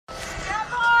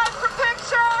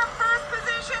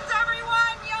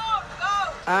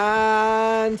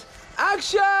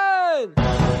Action!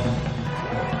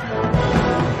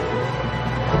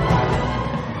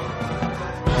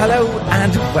 Hello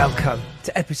and welcome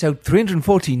to episode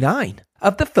 349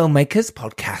 of the Filmmakers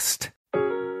Podcast.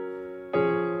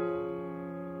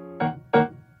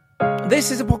 This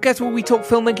is a podcast where we talk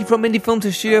filmmaking from indie film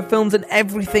to studio films and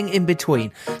everything in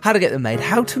between. How to get them made,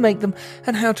 how to make them,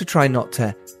 and how to try not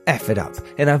to F it up,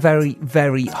 in a very,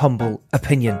 very humble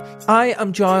opinion. I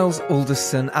am Giles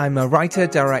Alderson. I'm a writer,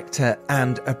 director,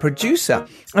 and a producer.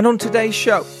 And on today's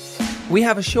show, we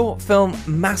have a short film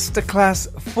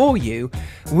masterclass for you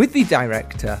with the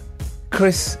director,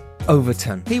 Chris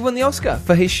Overton. He won the Oscar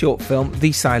for his short film,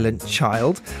 The Silent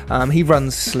Child. He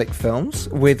runs Slick Films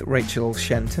with Rachel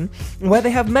Shenton, where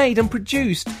they have made and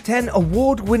produced 10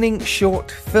 award-winning short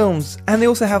films, and they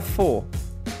also have 4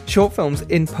 short films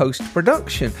in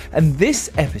post-production. And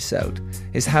this episode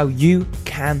is how you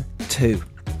can too.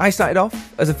 I started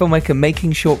off as a filmmaker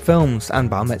making short films and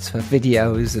bar mitzvah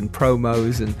videos and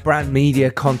promos and brand media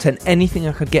content, anything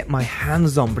I could get my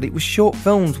hands on, but it was short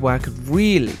films where I could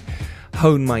really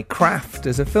hone my craft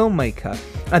as a filmmaker.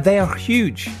 And they are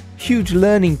huge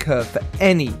learning curve for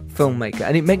any filmmaker,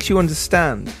 and it makes you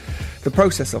understand the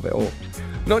process of it all,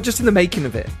 not just in the making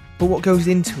of it, but what goes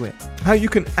into it, how you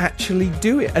can actually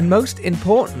do it, and most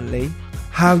importantly,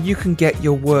 how you can get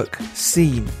your work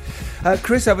seen.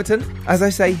 Chris Overton, as I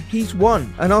say, he's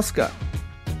won an Oscar.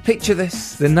 Picture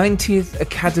this, the 90th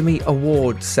Academy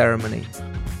Awards ceremony,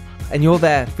 and you're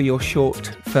there for your short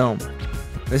film.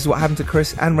 This is what happened to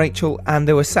Chris and Rachel, and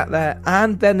they were sat there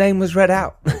and their name was read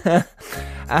out.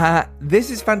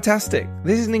 This is fantastic.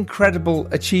 This is an incredible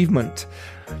achievement.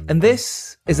 And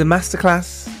this is a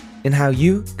masterclass in how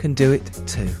you can do it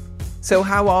too. So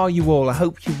how are you all? I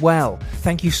hope you're well.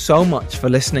 Thank you so much for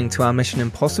listening to our Mission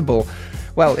Impossible.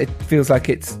 Well, it feels like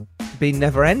it's been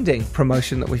never-ending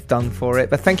promotion that we've done for it,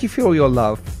 but thank you for all your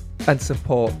love and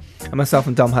support. And myself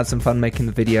and Dom had some fun making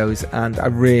the videos, and I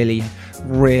really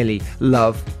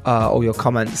love all your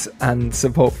comments and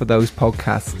support for those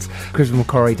podcasts. Chris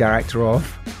McCrory, director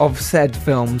of said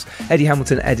films, Eddie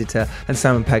Hamilton, editor, and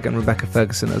Simon Pegg and Rebecca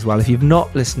Ferguson as well. If you've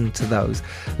not listened to those,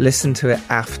 listen to it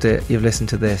after you've listened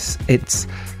to this. It's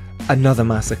another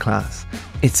masterclass.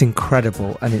 It's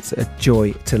incredible, and it's a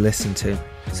joy to listen to.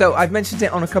 So I've mentioned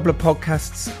it on a couple of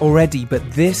podcasts already,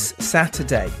 but this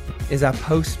Saturday is our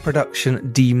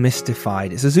post-production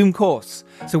Demystified. It's a Zoom course,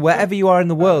 so wherever you are in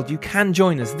the world, you can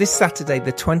join us this Saturday,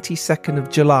 the 22nd of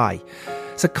July.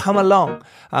 So come along,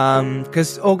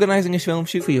 because organising a film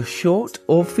shoot for your short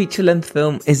or feature-length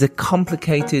film is a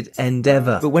complicated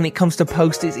endeavour. But when it comes to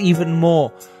post, it's even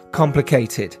more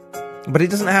complicated. But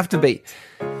it doesn't have to be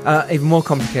even more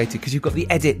complicated, because you've got the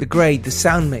edit, the grade, the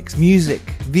sound mix, music,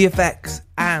 VFX,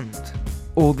 and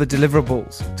all the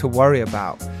deliverables to worry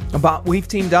about. But we've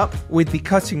teamed up with the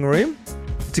Cutting Room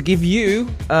to give you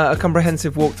a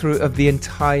comprehensive walkthrough of the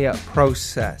entire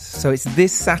process. So it's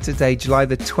this Saturday, July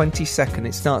the 22nd.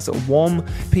 It starts at 1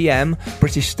 p.m.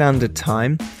 British Standard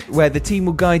Time, where the team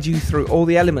will guide you through all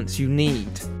the elements you need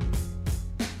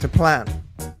to plan,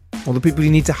 all the people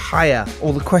you need to hire,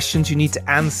 all the questions you need to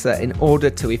answer in order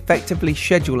to effectively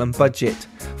schedule and budget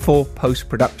for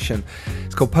post-production.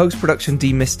 It's called Post-Production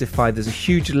Demystified. There's a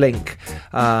huge link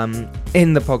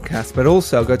in the podcast, but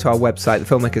also go to our website,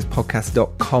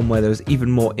 thefilmmakerspodcast.com, where there's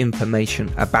even more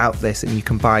information about this, and you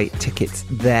can buy tickets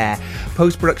there.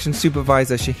 Post-production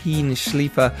supervisor Shaheen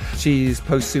Schleifer, she's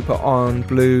post-super on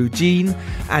Blue Jean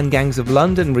and Gangs of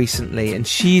London recently, and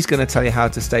she's going to tell you how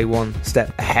to stay one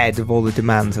step ahead of all the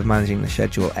demands of managing the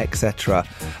schedule, etc.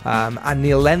 And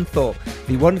Neil Lenthorpe,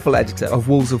 the wonderful editor of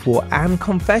Wolves of War and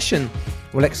Confession,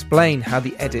 will explain how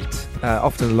the edit,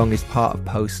 often the longest part of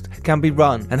post, can be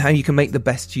run and how you can make the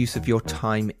best use of your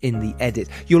time in the edit.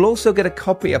 You'll also get a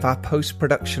copy of our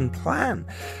post-production plan,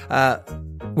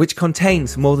 which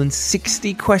contains more than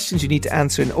 60 questions you need to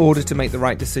answer in order to make the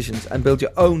right decisions and build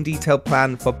your own detailed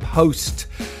plan for post.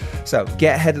 So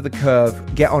get ahead of the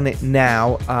curve, get on it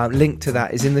now. Link to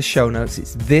that is in the show notes.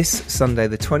 It's this Sunday,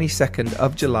 the 22nd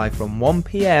of July from 1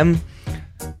 p.m.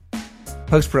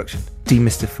 Post-production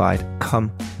Demystified.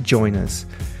 Come join us.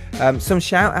 Some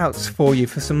shout outs for you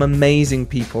for some amazing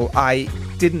people. I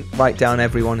didn't write down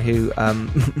everyone who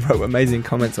wrote amazing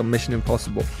comments on Mission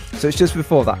Impossible, so it's just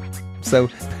before that. So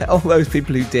all those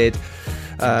people who did,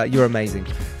 you're amazing.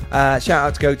 Shout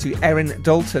outs go to Erin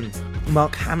Dalton,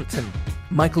 Mark Hampton,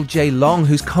 Michael J. Long,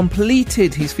 who's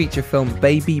completed his feature film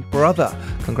Baby Brother.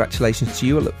 Congratulations to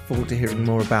you. I look forward to hearing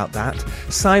more about that.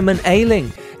 Simon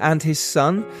Ailing, and his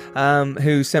son,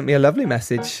 who sent me a lovely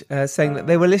message saying that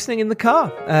they were listening in the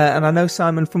car. And I know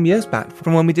Simon from years back,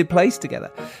 from when we did plays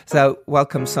together. So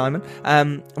welcome, Simon.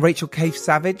 Rachel Cave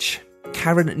Savage.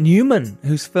 Karen Newman,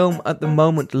 whose film at the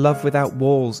moment, Love Without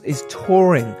Walls, is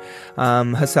touring.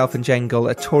 Herself and Jane Gull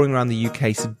are touring around the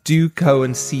UK, so do go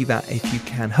and see that if you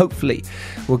can. Hopefully,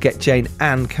 we'll get Jane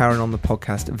and Karen on the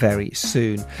podcast very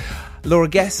soon. Laura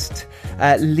Guest,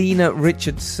 Lena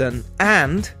Richardson,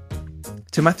 and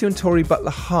to Matthew and Tori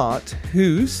Butler Hart,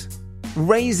 who's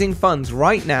raising funds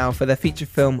right now for their feature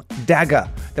film Dagger.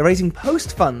 They're raising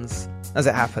post funds as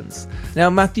it happens. Now,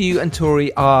 Matthew and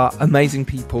Tori are amazing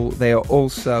people. They are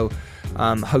also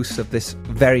hosts of this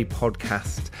very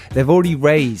podcast. They've already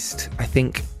raised, I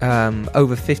think,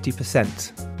 over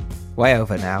 50%. Way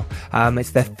over now.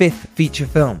 It's their 5th feature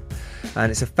film,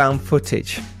 and it's a found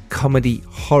footage comedy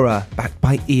horror backed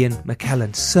by Ian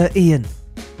McKellen. Sir Ian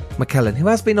McKellen, who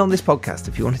has been on this podcast,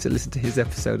 if you wanted to listen to his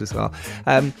episode as well.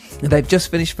 They've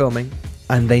just finished filming,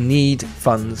 and they need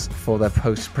funds for their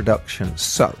post-production.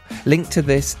 So, link to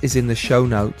this is in the show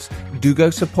notes. Do go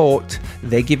support.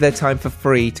 They give their time for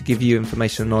free to give you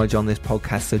information and knowledge on this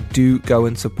podcast. So do go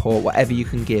and support whatever you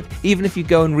can give. Even if you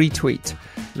go and retweet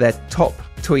their top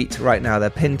tweet right now, their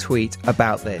pinned tweet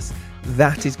about this,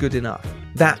 that is good enough.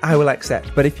 That I will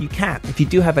accept. But if you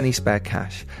do have any spare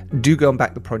cash, do go and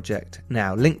back the project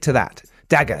now. Link to that,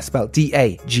 Dagger, spelled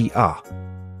D-A-G-R,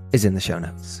 is in the show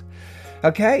notes.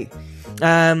 Okay.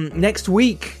 Next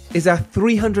week is our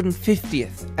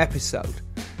 350th episode.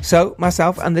 So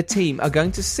myself and the team are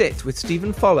going to sit with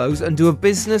Stephen Follows and do a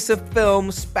Business of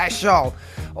Film special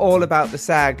all about the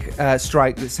SAG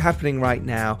strike that's happening right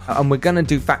now. And we're going to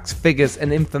do facts, figures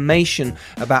and information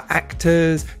about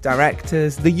actors,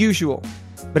 directors, the usual.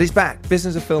 But it's back.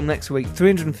 Business of Film next week,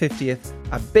 350th,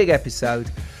 a big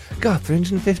episode. God,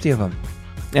 350 of them.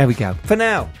 There we go. For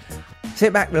now,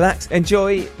 sit back, relax,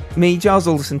 enjoy me, Giles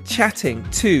Alderson, chatting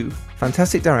to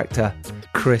fantastic director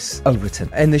Chris Overton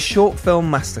in the short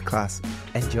film Masterclass.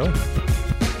 Enjoy.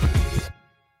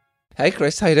 Hey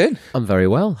Chris, how you doing? I'm very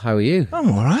well. How are you?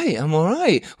 I'm all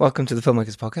right. Welcome to the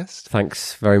Filmmakers Podcast.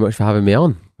 Thanks very much for having me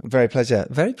on. Very pleasure.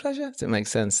 Does it make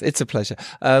sense? It's a pleasure.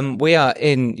 We are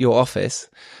in your office,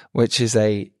 which is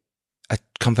a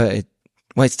converted,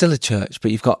 well, it's still a church,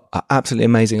 but you've got an absolutely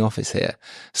amazing office here.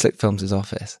 Slick Films'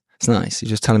 office. It's nice. You're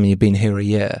just telling me you've been here a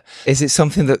year. Is it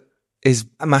something that is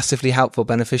massively helpful,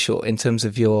 beneficial in terms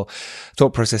of your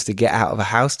thought process to get out of a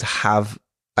house, to have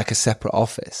like a separate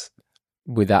office?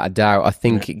 Without a doubt. I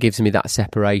think it gives me that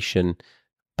separation,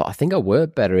 but I think I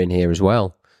work better in here as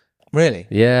well. Really?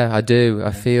 Yeah, I do.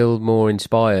 I feel more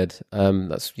inspired.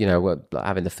 That's,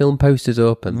 having the film posters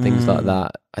up and things like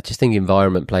that. I just think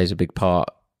environment plays a big part.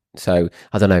 So,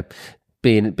 I don't know,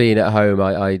 being at home,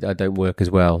 I don't work as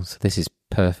well. So this is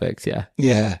perfect, yeah.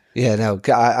 Yeah, no,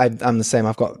 I'm the same.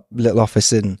 I've got a little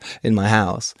office in my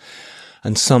house,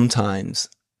 and sometimes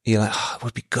you're like, it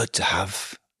would be good to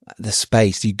have the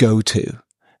space you go to,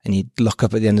 and you lock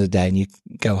up at the end of the day and you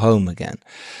go home again.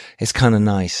 It's kind of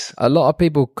nice. A lot of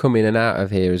people come in and out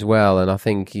of here as well, and I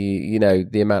think, you know,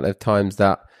 the amount of times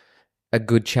that a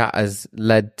good chat has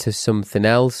led to something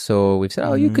else, or we've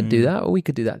said, you could do that, or we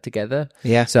could do that together.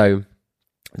 Yeah. So,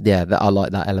 yeah, I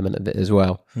like that element of it as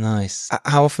well. Nice.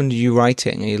 How often are you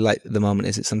writing? Are you like at the moment?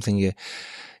 Is it something you're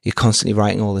constantly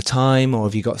writing all the time, or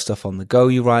have you got stuff on the go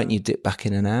you write and you dip back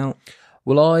in and out?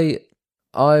 Well,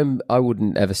 I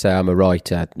wouldn't ever say I'm a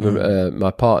writer.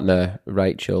 My partner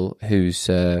Rachel, who's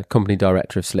company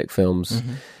director of Slick Films,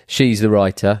 she's the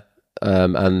writer,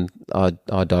 and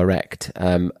I direct,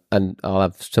 and I'll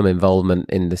have some involvement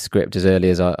in the script as early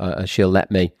as she'll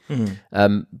let me.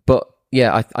 But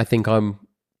yeah, I think I'm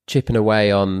chipping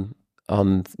away on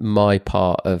my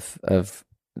part of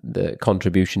the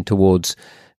contribution towards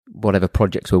whatever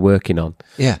projects we're working on.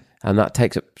 Yeah. And that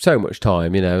takes up so much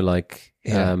time, you know, like,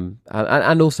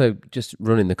 and also just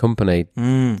running the company,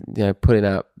 you know, putting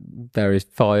out various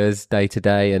fires day to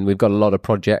day, and we've got a lot of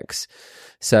projects.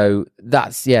 So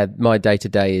that's, my day to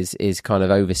day is kind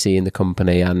of overseeing the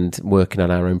company and working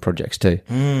on our own projects too.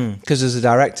 Because as a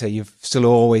director, you've still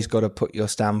always got to put your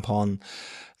stamp on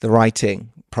the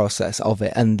writing process of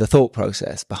it and the thought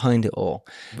process behind it all.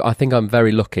 I think I'm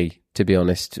very lucky, to be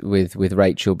honest, with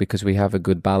Rachel, because we have a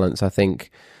good balance. I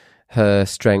think her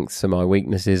strengths are my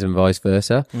weaknesses and vice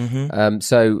versa.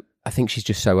 So I think she's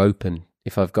just so open.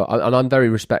 If I've got, and I'm very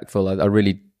respectful. I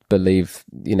really believe,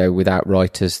 you know, without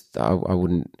writers, I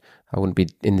wouldn't be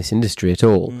in this industry at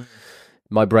all.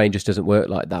 My brain just doesn't work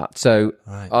like that. So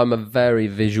I'm a very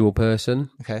visual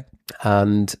person. Okay.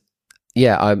 And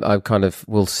yeah, I kind of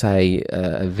will say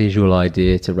a visual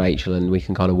idea to Rachel, and we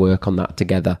can kind of work on that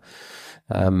together.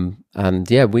 And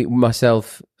yeah,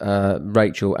 myself,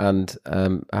 Rachel, and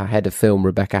our head of film,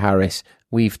 Rebecca Harris,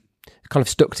 we've kind of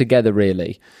stuck together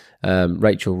really.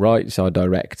 Rachel writes, I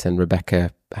direct, and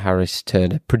Rebecca Harris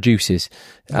Turner produces,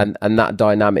 and that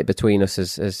dynamic between us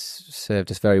has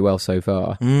served us very well so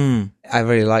far. I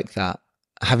really like that.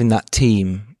 Having that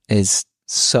team is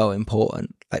so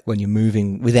important, like when you're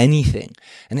moving with anything,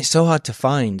 and it's so hard to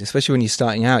find, especially when you're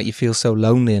starting out. You feel so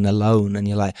lonely and alone, and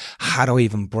you're like, how do I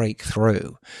even break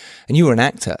through? And you were an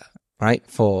actor, right,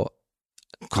 for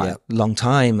quite a long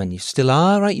time, and you still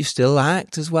are, right? You still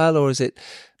act as well, or is it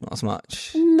not as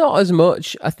much? Not as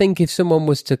much. I think if someone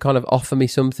was to kind of offer me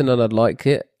something and I'd like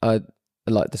it, I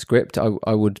like the script,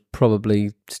 I would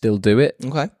probably still do it.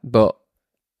 Okay. But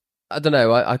I don't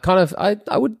know. I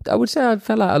would say I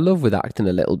fell out of love with acting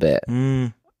a little bit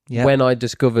when I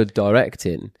discovered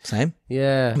directing. Same.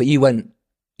 Yeah. But you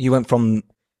went from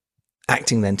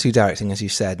acting then to directing, as you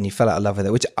said, and you fell out of love with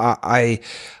it, which I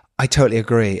totally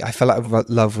agree. I fell out of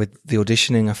love with the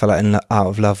auditioning. I fell out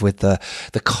of love with the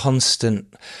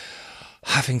constant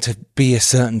having to be a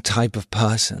certain type of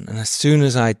person. And as soon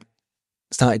as I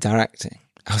started directing,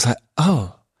 I was like,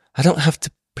 oh, I don't have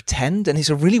to pretend. And it's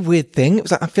a really weird thing. It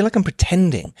was like, I feel like I'm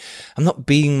pretending. I'm not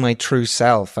being my true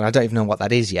self. And I don't even know what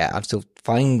that is yet. I'm still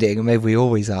finding, and maybe we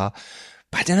always are.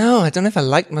 But I don't know. I don't know if I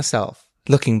like myself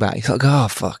looking back. It's like, oh,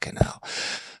 fucking hell.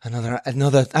 Another,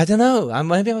 I don't know.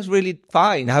 Maybe I was really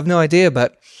fine. I have no idea,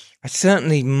 but I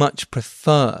certainly much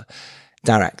prefer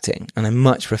directing, and I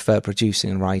much prefer producing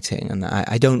and writing. And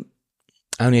I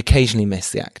only occasionally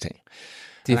miss the acting.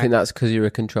 Do you think that's because you're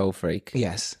a control freak?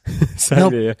 Yes.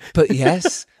 Same here. But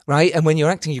yes, right. And when you're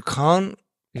acting, you can't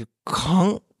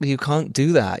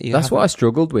do that. That's what I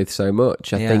struggled with so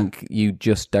much. I think you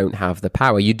just don't have the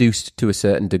power. You do to a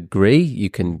certain degree.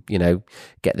 You can,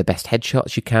 get the best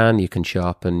headshots you can. You can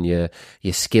sharpen your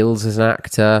skills as an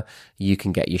actor. You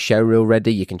can get your showreel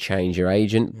ready. You can change your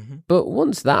agent. Mm-hmm. But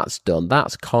once that's done,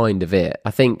 that's kind of it. I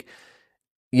think,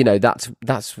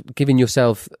 that's giving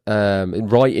yourself,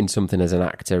 writing something as an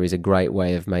actor is a great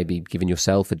way of maybe giving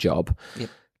yourself a job. Yep.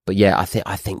 But yeah,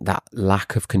 I think that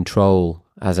lack of control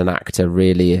as an actor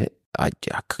really, I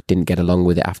didn't get along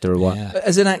with it after a while. Yeah.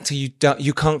 As an actor, you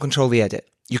can't control the edit.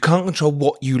 You can't control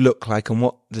what you look like and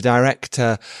what the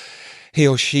director, he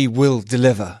or she, will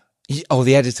deliver, or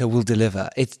the editor will deliver.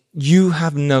 You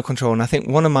have no control. And I think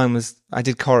one of mine was, I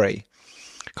did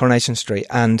Coronation Street,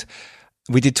 and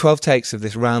we did 12 takes of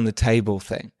this round the table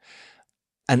thing.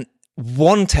 And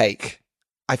one take,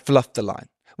 I fluffed the line.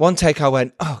 One take, I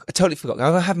went, oh, I totally forgot.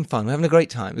 We're having fun. We're having a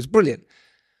great time. It was brilliant.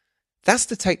 That's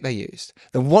the take they used.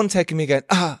 The one take of me going,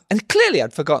 and clearly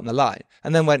I'd forgotten the line.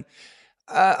 And then went,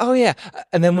 oh yeah.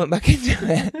 And then went back into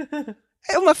it.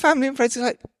 All my family and friends are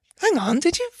like, hang on,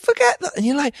 did you forget that? And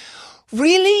you're like,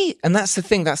 really? And that's the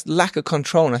thing, that's lack of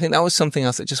control. And I think that was something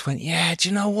else that just went, yeah, do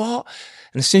you know what?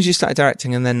 And as soon as you started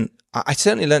directing, and then I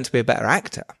certainly learned to be a better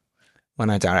actor when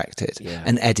I directed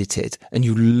and edited. And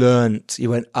you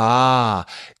went,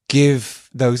 give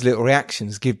those little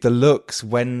reactions, give the looks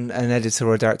when an editor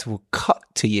or a director will cut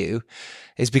to you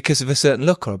is because of a certain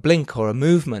look or a blink or a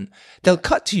movement. They'll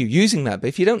cut to you using that. But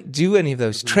if you don't do any of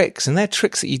those tricks, and they're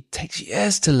tricks that it takes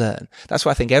years to learn. That's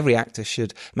why I think every actor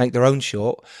should make their own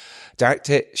short, direct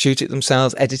it, shoot it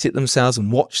themselves, edit it themselves,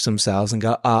 and watch themselves and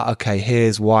go, okay,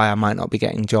 here's why I might not be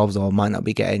getting jobs or might not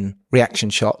be getting reaction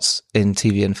shots in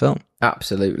TV and film.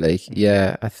 Absolutely.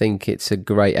 Yeah. I think it's a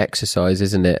great exercise,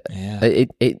 isn't it? Yeah.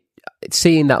 It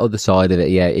seeing that other side of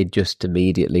it, it just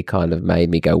immediately kind of made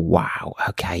me go, wow,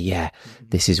 okay, yeah,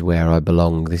 this is where I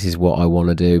belong. This is what I want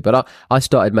to do. But I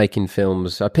started making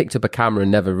films. I picked up a camera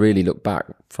and never really looked back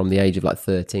from the age of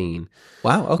 13.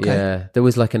 Wow, okay. Yeah, there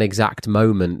was an exact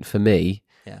moment for me.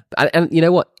 Yeah. And you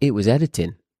know what? It was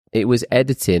editing. We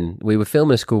were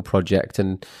filming a school project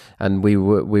and we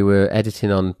were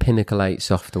editing on Pinnacle 8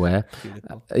 software.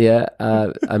 Yeah,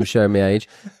 I'm showing my age.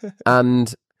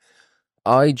 And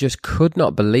I just could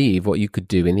not believe what you could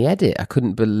do in the edit. I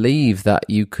couldn't believe that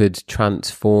you could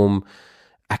transform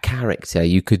a character.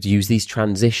 You could use these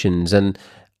transitions. And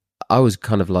I was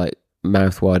kind of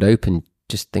mouth wide open,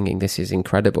 just thinking this is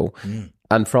incredible. Mm.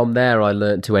 And from there, I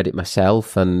learned to edit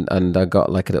myself and I got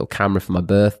a little camera for my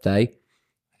birthday.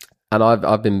 And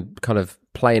I've been kind of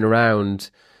playing around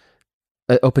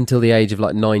up until the age of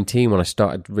 19 when I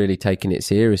started really taking it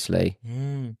seriously.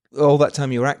 Mm. All that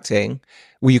time you were acting,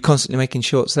 were you constantly making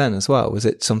shorts then as well? Was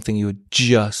it something you were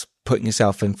just putting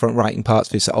yourself in front, writing parts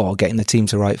for yourself, or getting the team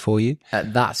to write for you?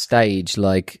 At that stage,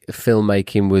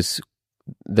 filmmaking was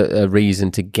a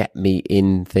reason to get me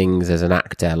in things as an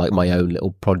actor, like my own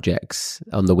little projects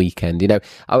on the weekend. You know,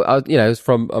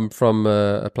 I'm from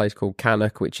a place called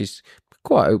Cannock, which is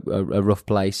quite a rough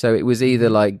place. So it was either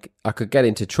like I could get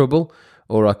into trouble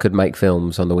or I could make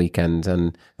films on the weekend,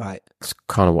 and it's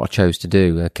kind of what I chose to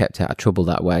do. I kept out of trouble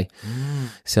that way.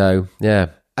 So yeah.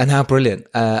 And how brilliant!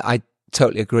 I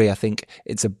totally agree. I think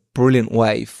it's a brilliant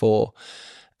way for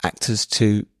actors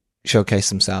to showcase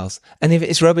themselves. And if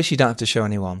it's rubbish, you don't have to show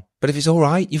anyone. But if it's all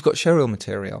right, you've got showreel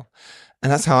material.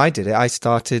 And that's how I did it. I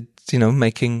started,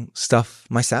 making stuff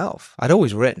myself. I'd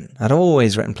always written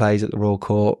plays at the Royal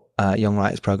Court, Young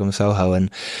Writers Programme of Soho,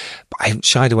 but I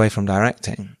shied away from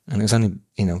directing. And it was only,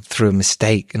 through a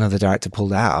mistake another director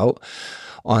pulled out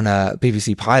on a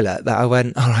BBC pilot that I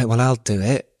went, all right, well, I'll do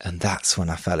it. And that's when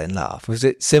I fell in love. Was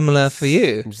it similar for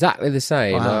you? Exactly the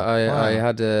same. Wow. I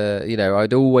had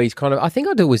I'd always I think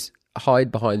I'd always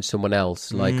hide behind someone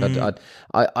else. Like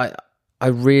I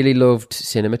really loved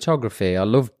cinematography.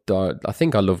 I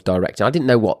think I loved directing. I didn't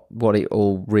know what it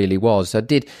all really was. I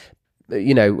did,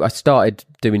 I started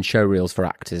doing showreels for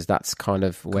actors. That's kind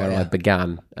of where I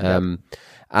began.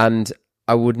 And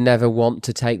I would never want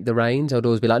to take the reins. I'd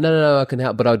always be like, no, I can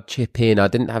help, but I'd chip in. I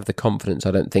didn't have the confidence,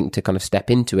 I don't think, to kind of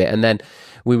step into it. And then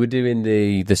we were doing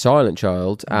the Silent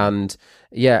Child, and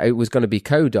it was going to be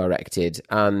co-directed,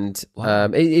 and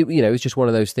it was just one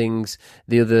of those things.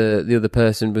 The other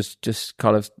person was just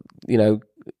kind of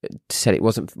said it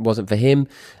wasn't for him.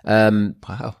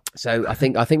 Wow. So I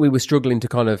think we were struggling to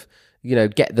kind of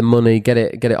get the money, get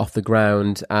it off the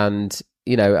ground, and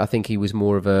I think he was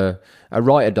more of a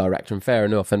writer director, and fair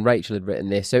enough. And Rachel had written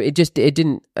this, so it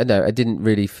didn't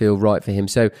really feel right for him.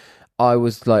 So I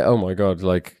was like, oh my God,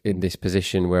 like in this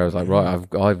position where I was like, right,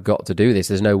 I've got to do this.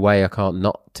 There's no way I can't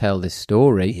not tell this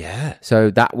story. Yeah.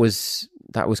 So that was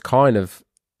kind of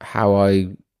how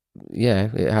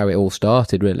it all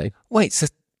started, really. Wait, so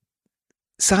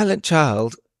The Silent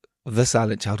Child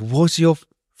was your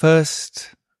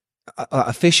first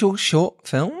official short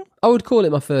film? I would call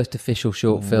it my first official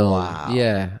short film. Wow.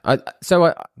 Yeah. I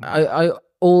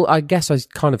guess I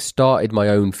kind of started my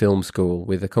own film school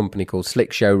with a company called Slick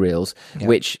Showreels,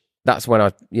 which that's when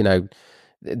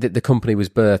the company was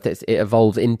birthed. It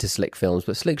evolved into Slick Films,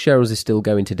 but Slick Showreels is still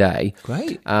going today.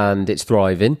 Great. And it's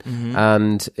thriving.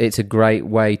 And it's a great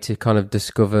way to kind of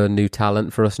discover new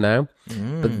talent for us now.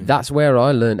 But that's where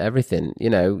I learned everything.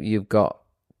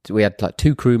 We had like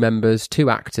 2 crew members, 2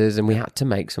 actors, and we had to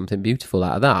make something beautiful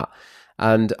out of that.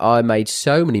 And I made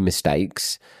so many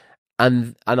mistakes,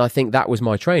 and I think that was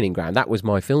my training ground. That was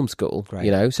my film school,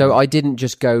 So I didn't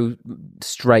just go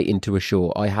straight into a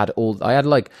short. I had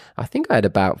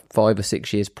about 5 or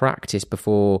 6 years practice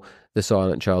before The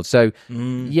Silent Child. So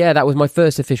that was my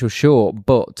first official short,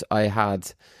 but I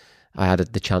had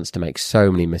the chance to make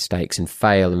so many mistakes and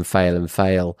fail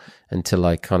until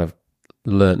I kind of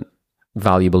learnt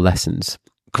valuable lessons.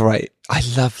 Great. I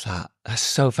love that. That's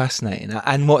so fascinating.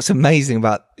 And what's amazing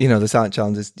about, The Silent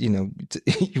Child is, you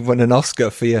won an Oscar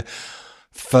for your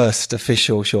first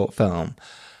official short film.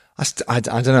 I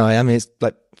don't know. I mean, it's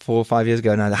like 4 or 5 years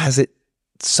ago now. Has it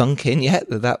sunk in yet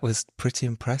that was pretty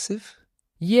impressive?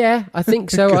 Yeah, I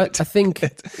think so. I think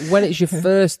when it's your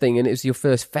first thing and it was your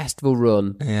first festival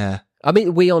run. Yeah. I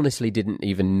mean, we honestly didn't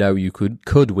even know you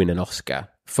could win an Oscar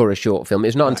for a short film.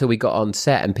 It's not until we got on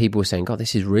set and people were saying, God,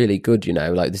 this is really good,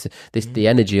 like this the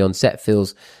energy on set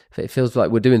feels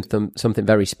like we're doing something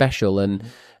very special. And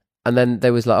then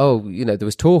there was like, there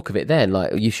was talk of it then,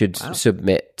 like you should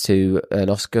submit to an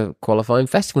Oscar qualifying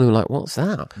festival. And we were like, what's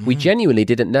that? We genuinely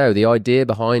didn't know. The idea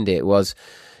behind it was,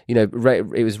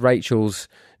 it was Rachel's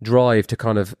drive to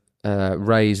kind of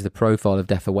raise the profile of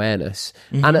deaf awareness,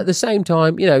 and at the same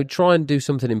time, try and do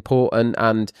something important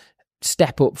and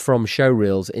step up from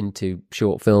showreels into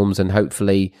short films, and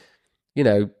hopefully,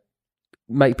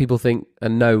 make people think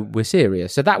and know we're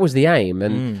serious. So that was the aim,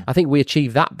 and I think we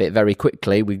achieved that bit very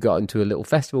quickly. We got into a little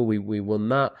festival, we won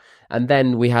that, and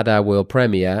then we had our world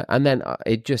premiere, and then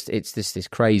it's this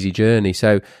crazy journey.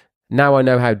 So now I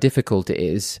know how difficult it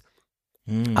is.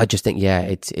 I just think,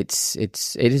 it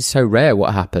is so rare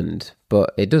what happened,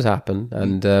 but it does happen,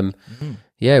 and I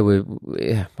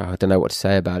don't know what to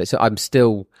say about it. So I'm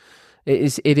still.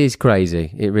 It is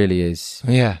crazy. It really is.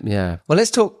 Yeah. Yeah. Well, let's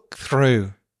talk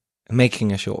through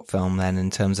making a short film then, in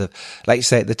terms of, like you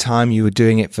say, at the time you were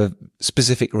doing it for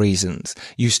specific reasons.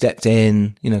 You stepped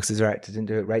in, because the director didn't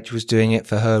do it. Rachel was doing it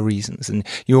for her reasons, and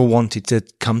you all wanted to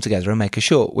come together and make a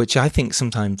short, which I think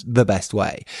sometimes the best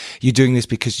way. You're doing this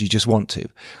because you just want to.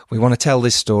 We want to tell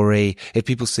this story. If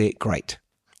people see it, great.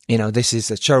 This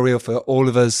is a showreel for all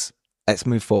of us. let's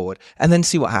move forward and then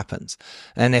see what happens.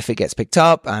 And if it gets picked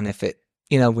up and if it,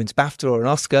 wins BAFTA or an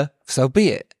Oscar, so be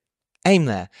it. Aim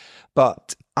there.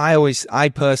 But I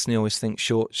personally always think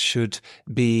shorts should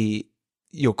be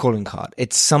your calling card.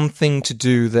 It's something to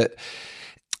do that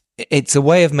it's a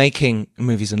way of making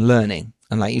movies and learning.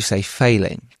 And like you say,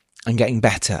 failing and getting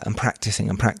better and practicing.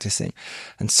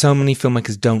 And so many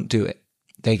filmmakers don't do it.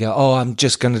 They go, oh, I'm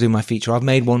just going to do my feature. I've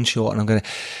made one short and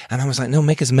I was like, no,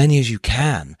 make as many as you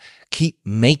can. Keep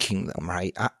making them,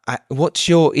 right? What's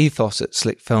your ethos at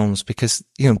Slick Films? Because,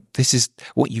 this is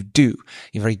what you do.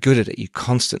 You're very good at it. You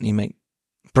constantly make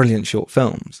brilliant short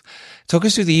films. Talk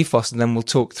us through the ethos and then we'll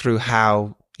talk through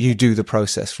how you do the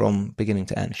process from beginning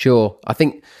to end. Sure. I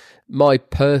think my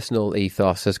personal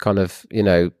ethos has kind of,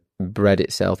 bred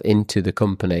itself into the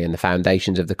company and the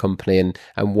foundations of the company and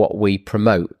what we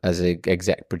promote as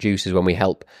exec producers when we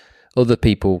help other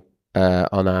people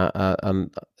on our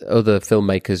other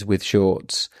filmmakers with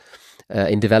shorts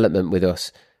in development with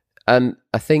us. And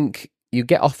I think you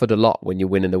get offered a lot when you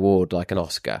win an award like an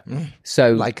Oscar.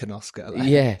 So like an Oscar.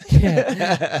 Yeah.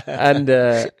 And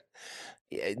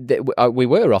we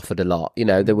were offered a lot.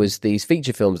 There was these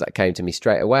feature films that came to me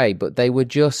straight away, but they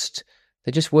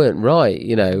just weren't right.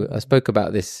 I spoke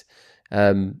about this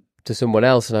to someone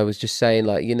else and I was just saying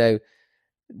like,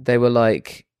 they were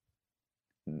like,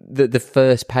 the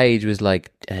first page was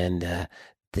like, and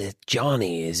the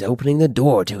Johnny is opening the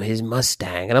door to his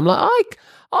Mustang. And I'm like,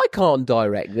 I can't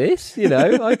direct this,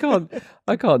 I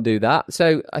can't do that.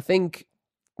 So I think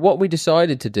what we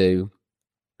decided to do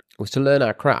was to learn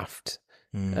our craft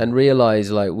and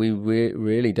realize like we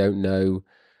really don't know.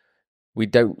 We've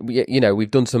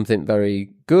done something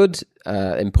very good,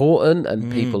 important,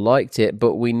 and people liked it,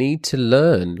 but we need to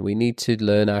learn. We need to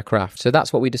learn our craft. So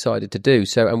that's what we decided to do.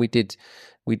 So, and we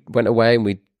went away and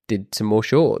we did some more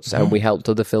shorts and we helped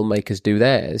other filmmakers do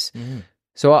theirs.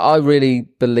 So I really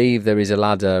believe there is a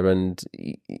ladder and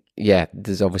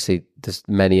there's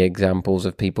many examples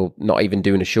of people not even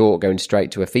doing a short, going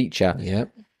straight to a feature. Yeah.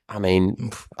 I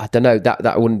mean, I don't know.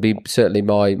 That wouldn't be certainly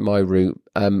my route.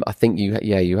 I think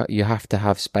you have to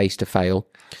have space to fail.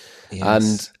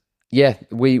 Yes. And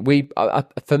we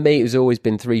for me it has always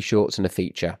been 3 shorts and a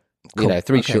feature. Cool.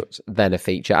 3 shorts then a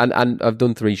feature, and I've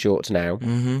done 3 shorts now.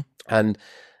 And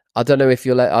I don't know if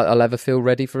I'll ever feel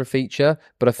ready for a feature,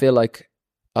 but I feel like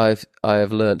I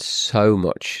have learned so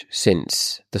much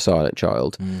since The Silent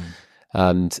Child,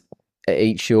 and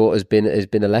each short has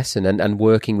been a lesson, and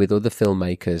working with other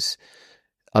filmmakers,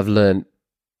 I've learned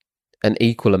an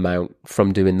equal amount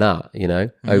from doing that,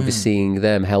 overseeing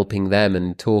them, helping them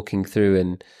and talking through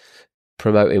and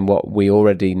promoting what we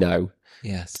already know.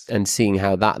 Yes. And seeing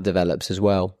how that develops as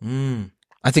well.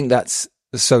 I think that's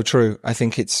so true. I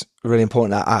think it's really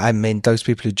important. I mean, those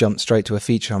people who jump straight to a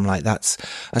feature, I'm like, that's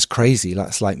crazy.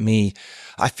 That's like me.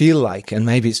 I feel like, and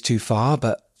maybe it's too far,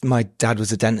 but my dad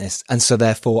was a dentist, and so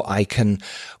therefore I can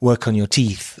work on your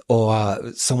teeth, or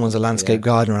someone's a landscape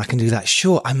gardener, I can do that.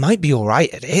 Sure, I might be all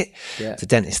right at it. Yeah. It's a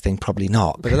dentist thing, probably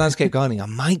not. But the landscape gardening, I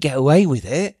might get away with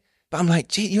it. But I'm like,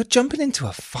 gee, you're jumping into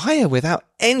a fire without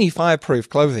any fireproof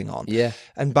clothing on. Yeah.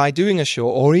 And by doing a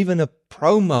short or even a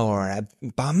promo or a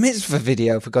bar mitzvah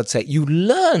video, for God's sake, you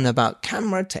learn about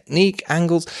camera, technique,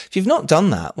 angles. If you've not done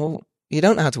that, well, you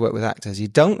don't know how to work with actors. You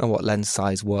don't know what lens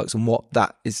size works and what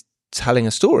that is telling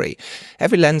a story.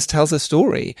 Every lens tells a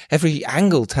story. Every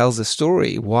angle tells a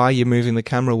story. Why you're moving the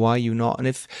camera, why you're not. And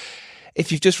if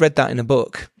you've just read that in a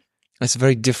book, it's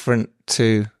very different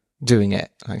to doing it.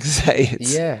 Like I say,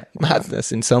 it's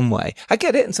madness in some way. I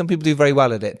get it, and some people do very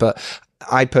well at it, but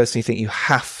I personally think you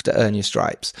have to earn your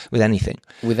stripes with anything.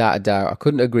 Without a doubt. I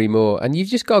couldn't agree more. And you've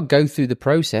just got to go through the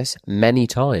process many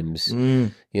times.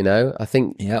 I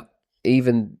think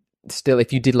even still,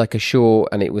 if you did like a short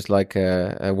and it was like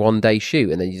a 1-day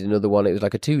shoot, and then you did another one, it was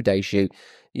like a 2-day shoot,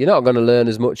 you're not going to learn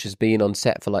as much as being on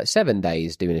set for like 7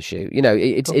 days doing a shoot.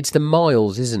 It's the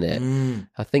miles, isn't it?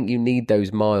 I think you need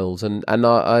those miles, and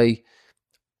I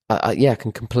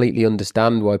can completely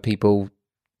understand why people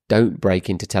don't break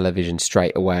into television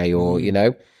straight away, or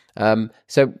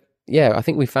So I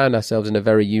think we found ourselves in a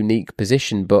very unique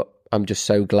position, but I'm just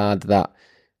so glad that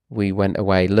we went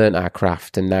away, learnt our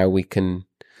craft, and now we can,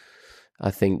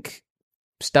 I think,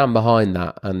 stand behind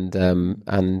that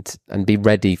and be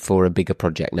ready for a bigger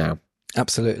project now.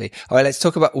 Absolutely. All right, let's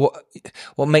talk about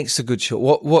what makes a good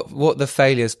short. What the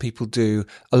failures people do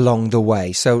along the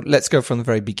way. So let's go from the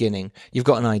very beginning. You've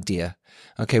got an idea.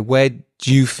 Okay, where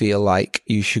do you feel like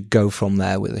you should go from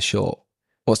there with a short?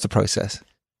 What's the process?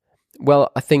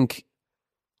 Well, I think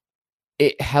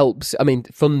it helps. I mean,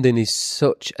 funding is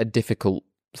such a difficult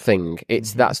thing.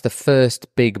 That's the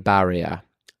first big barrier.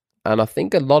 And I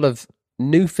think a lot of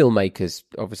new filmmakers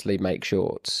obviously make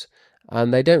shorts,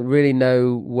 and they don't really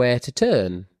know where to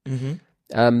turn.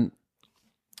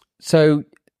 So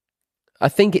I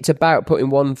think it's about putting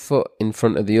one foot in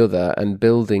front of the other and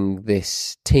building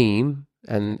this team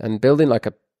and building like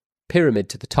a pyramid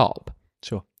to the top.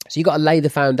 Sure. So you've got to lay the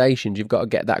foundations. You've got to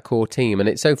get that core team. And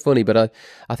it's so funny, but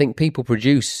I think people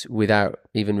produce without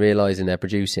even realising they're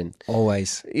producing.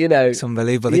 Always. You know. It's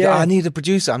unbelievable. They go, I need a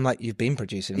producer. I'm like, you've been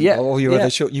producing. All your other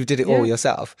short, you did it all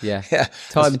yourself. Yeah.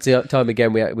 Time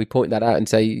again, we point that out and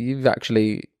say, you've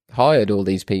actually hired all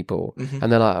these people.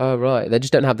 And they're like, oh, right. They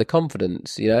just don't have the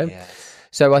confidence, you know? Yes.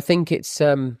 So I think it's,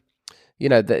 you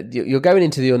know, that you're going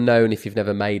into the unknown if you've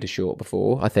never made a short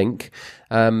before, I think.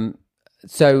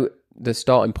 So the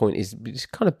starting point is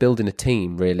just kind of building a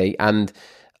team, really. And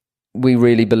we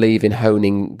really believe in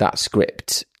honing that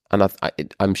script. And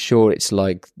I'm sure it's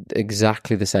like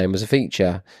exactly the same as a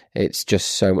feature. It's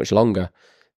just so much longer.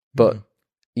 But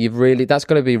that's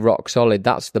got to be rock solid.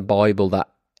 That's the Bible that,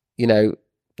 you know,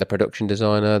 the production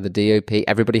designer, the DOP,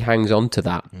 everybody hangs on to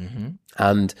that.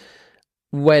 And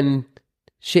when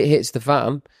shit hits the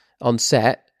fan on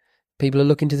set, people are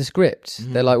looking to the script.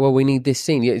 They're like, well, we need this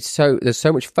scene. There's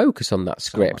so much focus on that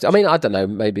script. I mean, I don't know,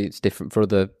 maybe it's different for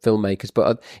other filmmakers,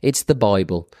 but it's the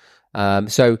Bible.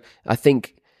 So I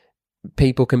think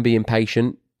people can be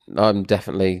impatient. I'm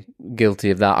definitely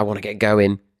guilty of that. I want to get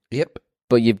going. Yep.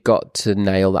 But you've got to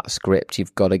nail that script.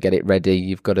 You've got to get it ready.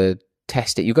 You've got to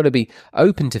test it. You've got to be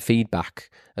open to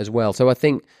feedback as well. So I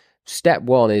think step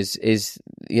one is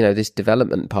you know, this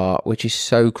development part, which is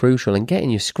so crucial, and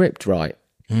getting your script right.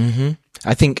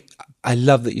 I think I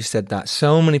love that you said that.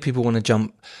 So many people want to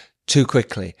jump too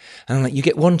quickly. And I'm like, you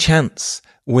get one chance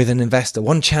with an investor,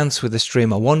 one chance with a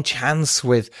streamer, one chance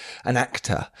with an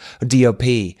actor, a DOP.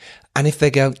 And if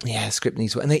they go, yeah, the script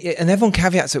needs work, and everyone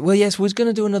caveats it, well, yes, we're going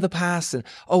to do another pass, and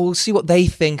we'll see what they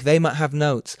think. They might have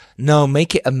notes. No,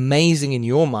 make it amazing in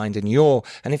your mind, and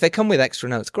if they come with extra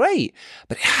notes, great.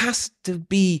 But it has to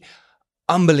be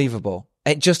unbelievable.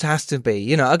 It just has to be.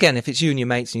 You know, again, if it's you and your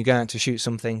mates and you're going out to shoot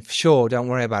something, sure, don't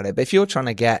worry about it. But if you're trying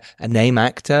to get a name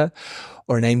actor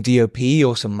or a name DOP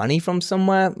or some money from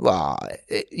somewhere, well,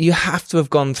 you have to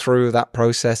have gone through that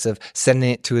process of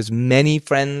sending it to as many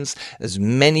friends, as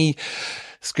many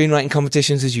screenwriting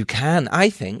competitions as you can, I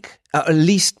think. At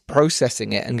least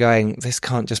processing it and going, this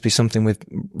can't just be something we've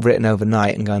written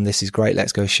overnight, and going, this is great,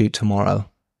 let's go shoot tomorrow.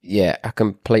 Yeah, I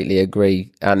completely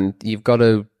agree. And you've got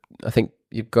to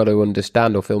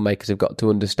understand, or filmmakers have got to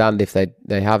understand, if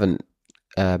they haven't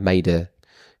made a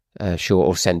short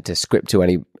or sent a script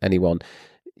to anyone,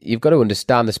 you've got to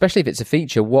understand, especially if it's a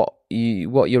feature, what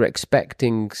you're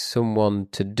expecting someone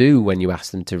to do when you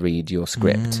ask them to read your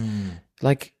script.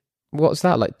 Like, what's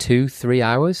that, like 2-3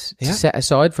 hours to set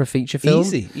aside for a feature film?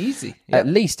 Easy. Yep. At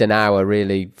least an hour,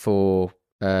 really, for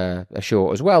a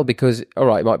short as well, because, all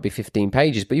right, it might be 15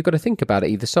 pages, but you've got to think about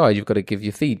it either side. You've got to give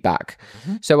your feedback.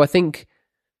 So I think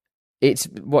it's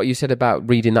what you said about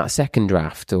reading that second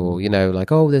draft, or, you know,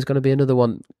 like, oh, there's going to be another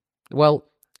one. Well,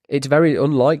 it's very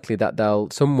unlikely that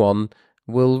someone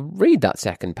will read that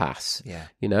second pass. Yeah.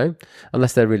 You know,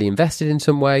 unless they're really invested in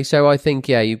some way. So I think,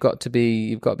 yeah, you've got to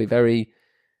be very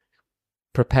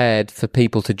prepared for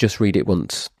people to just read it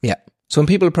once. Yeah. So when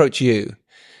people approach you,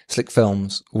 Slick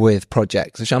Films, with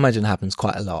projects, which I imagine happens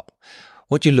quite a lot,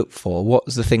 what do you look for?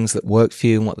 What's the things that work for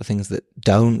you, and what are the things that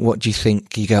don't? What do you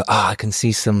think you go, I can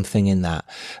see something in that?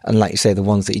 And like you say, the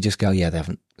ones that you just go, yeah,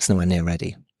 it's nowhere near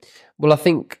ready. Well, I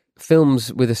think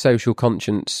films with a social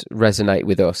conscience resonate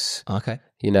with us. Okay.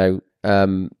 You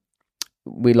know,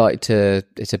 we like to,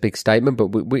 it's a big statement, but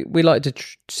we like to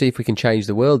see if we can change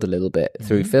the world a little bit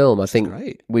through film. I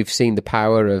think we've seen the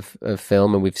power of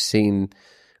film, and we've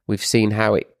seen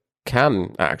how it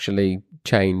can actually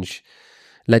change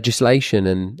legislation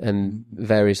and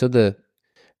various other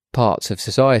parts of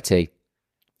society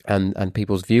and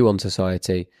people's view on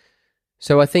society.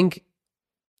 So I think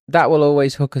that will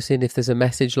always hook us in if there's a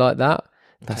message like that.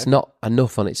 That's not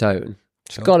enough on its own.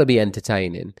 It's got to be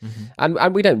entertaining.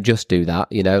 And we don't just do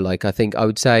that, you know, like I think I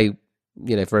would say,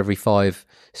 you know, for every 5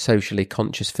 socially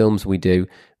conscious films we do,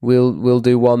 we'll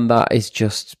do one that is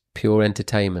just pure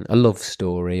entertainment, a love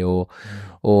story or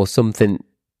something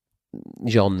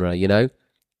genre, you know.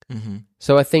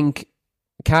 So I think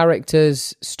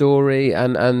characters, story,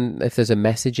 and if there's a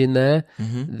message in there,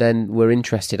 then we're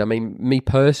interested. I mean, me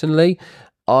personally,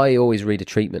 I always read a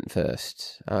treatment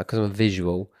first because I'm a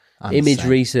visual. Image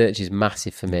research is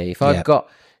massive for me. If I've got,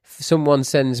 if someone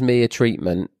sends me a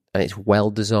treatment and it's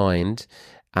well designed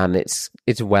and it's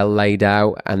well laid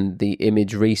out and the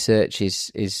image research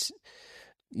is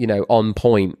you know, on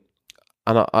point,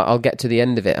 and I'll get to the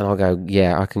end of it and I'll go,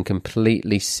 yeah, I can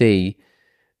completely see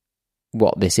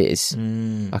what this is.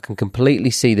 I can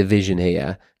completely see the vision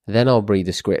here. Then I'll read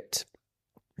the script.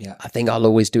 Yeah, I think I'll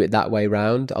always do it that way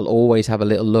round. I'll always have a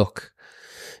little look.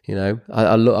 You know,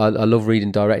 I love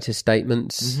reading director's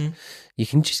statements. You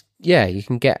can just, you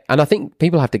can get, and I think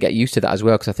people have to get used to that as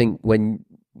well, because I think when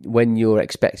you're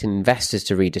expecting investors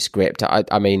to read a script,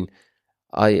 I mean,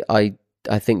 I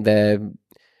think they're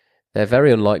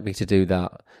very unlikely to do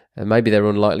that. And maybe they're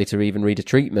unlikely to even read a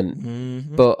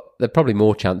treatment, but they're probably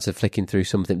more chance of flicking through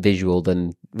something visual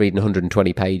than reading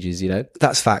 120 pages, you know?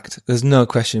 That's fact. There's no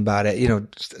question about it. You know,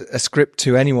 a script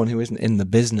to anyone who isn't in the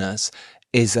business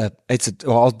it's an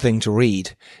odd thing to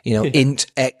read. You know, int,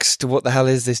 ext, what the hell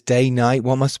is this, day, night?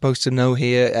 What am I supposed to know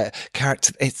here?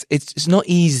 Character, it's not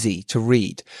easy to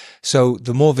read. So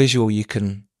the more visual you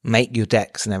can make your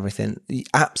decks and everything,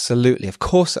 absolutely, of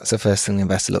course, that's the first thing the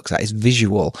investor looks at, is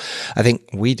visual. I think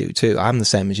we do too. I'm the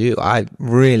same as you. I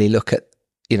really look at,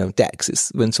 you know, decks. It's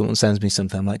when someone sends me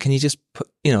something, I'm like, can you just put,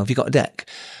 you know, have you got a deck?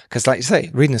 Because like you say,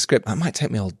 reading a script, that might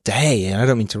take me all day, and I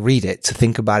don't mean to read it, to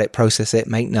think about it, process it,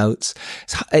 make notes.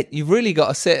 You've really got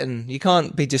to sit, and you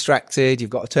can't be distracted. You've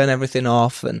got to turn everything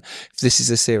off, and this is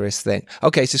a serious thing.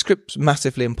 Okay, so script's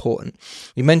massively important.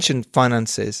 You mentioned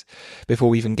finances before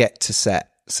we even get to set.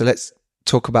 So let's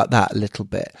talk about that a little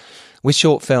bit. With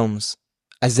short films,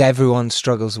 as everyone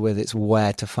struggles with, it's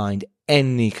where to find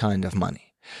any kind of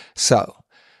money. So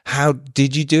how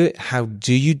did you do it? How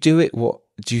do you do it? What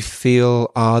do you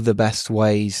feel are the best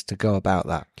ways to go about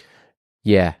that?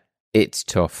 Yeah, it's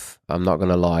tough. I'm not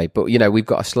going to lie. But, you know, we've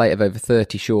got a slate of over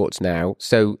 30 shorts now.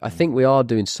 So I think we are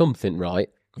doing something right.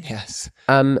 Yes.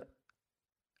 And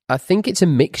I think it's a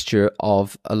mixture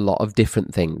of a lot of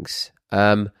different things.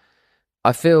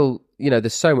 I feel, you know,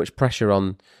 there's so much pressure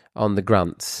on the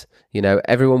grants. You know,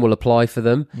 everyone will apply for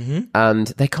them, and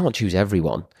they can't choose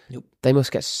everyone. Nope. They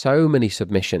must get so many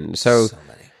submissions. So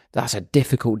many. That's a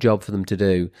difficult job for them to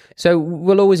do. So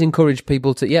we'll always encourage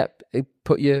people to,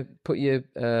 put your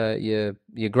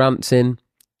grants in,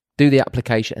 do the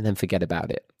application, and then forget about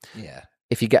it. Yeah.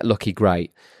 If you get lucky,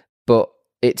 great. But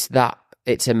it's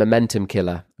a momentum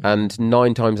killer, and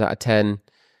 9 times out of 10.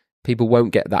 People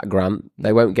won't get that grant.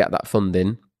 They won't get that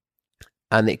funding,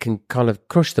 and it can kind of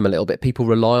crush them a little bit. People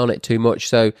rely on it too much.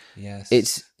 So yes,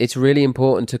 it's really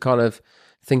important to kind of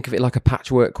think of it like a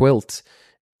patchwork quilt.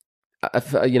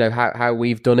 You know, how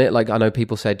we've done it. Like, I know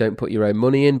people say don't put your own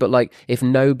money in, but like, if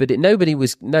nobody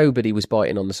was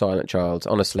biting on the Silent Child.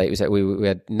 Honestly, it was like we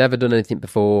had never done anything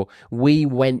before. We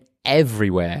went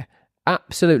everywhere.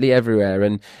 Absolutely everywhere,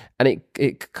 and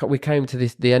we came to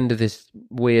the end of this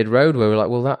weird road where we're like,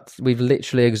 well, we've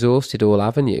literally exhausted all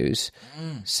avenues.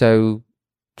 So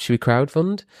should we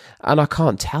crowdfund? And I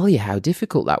can't tell you how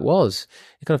difficult that was.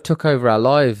 It kind of took over our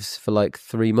lives for like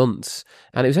 3 months,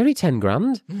 and it was only 10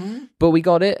 grand, but we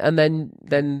got it. And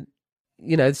then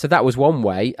you know, so that was one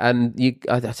way. And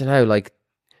I don't know, like,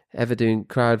 ever doing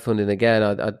crowdfunding again,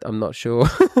 I'm not sure.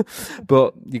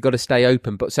 But you got to stay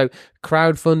open. But so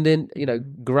crowdfunding, you know,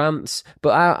 grants.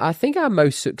 But I think our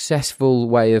most successful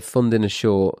way of funding a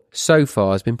short so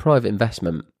far has been private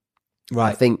investment. Right.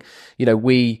 I think, you know,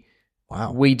 we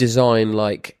design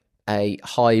like a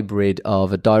hybrid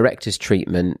of a director's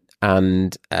treatment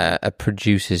and a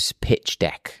producer's pitch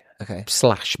deck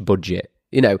 / budget.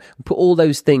 You know, put all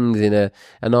those things in a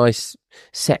nice,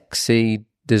 sexy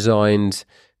designed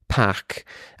pack,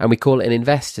 and we call it an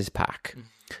investor's pack,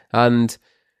 and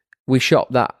we shop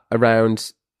that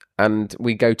around, and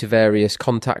we go to various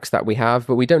contacts that we have,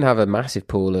 but we don't have a massive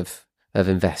pool of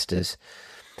investors.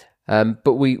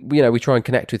 But we try and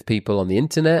connect with people on the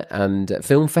internet and at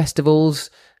film festivals,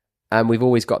 and we've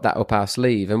always got that up our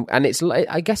sleeve. And it's like,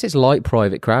 I guess it's like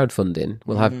private crowdfunding.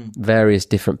 We'll have various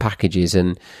different packages,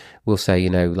 and we'll say, you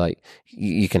know, like,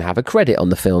 you can have a credit on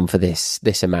the film for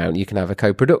this amount. You can have a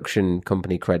co-production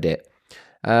company credit.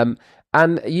 And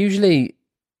usually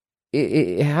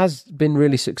it has been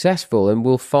really successful, and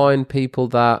we'll find people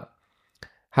that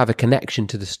have a connection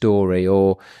to the story,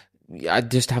 or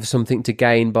just have something to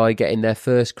gain by getting their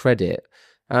first credit.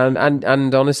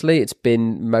 And honestly, it's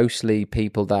been mostly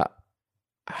people that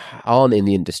aren't in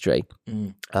the industry,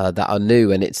 that are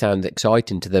new, and it sounds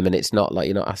exciting to them, and it's not like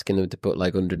you're not asking them to put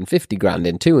like 150 grand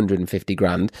in, 250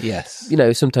 grand. Yes. You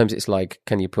know, sometimes it's like,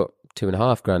 can you put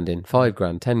 2.5 grand in, 5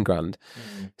 grand, 10 grand?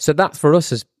 So that for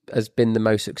us has been the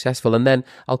most successful. And then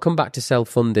I'll come back to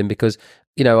self-funding, because,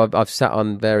 you know, I've sat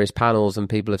on various panels and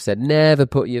people have said, never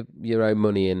put your own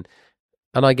money in.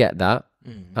 And I get that,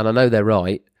 and I know they're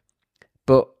right.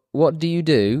 But what do you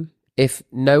do if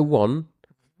no one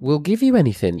will give you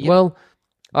anything? Yep. Well,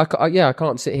 I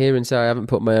can't sit here and say I haven't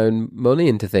put my own money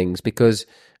into things, because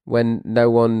when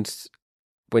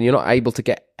you're not able to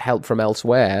get help from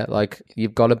elsewhere, like,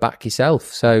 you've got to back yourself.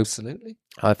 So Absolutely.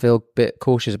 I feel a bit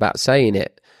cautious about saying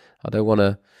it. I don't want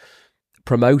to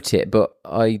promote it, but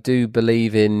I do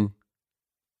believe in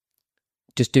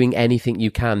just doing anything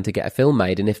you can to get a film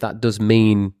made. And if that does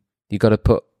mean you've got to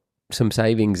put some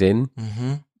savings in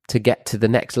to get to the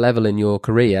next level in your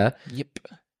career,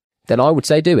 then I would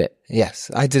say do it. Yes,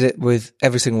 I did it with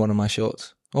every single one of my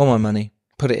shorts. All my money,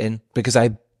 put it in, because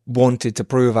I wanted to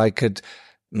prove I could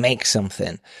make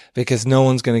something, because no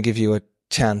one's going to give you a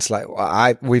chance like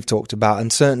we've talked about.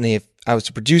 And certainly if I was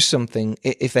to produce something,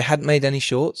 if they hadn't made any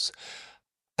shorts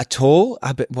at all,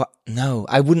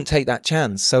 I wouldn't take that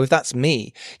chance. So if that's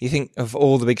me, you think of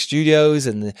all the big studios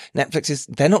and the Netflixes,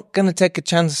 they're not going to take a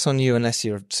chance on you unless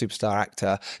you're a superstar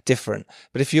actor, different.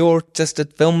 But if you're just a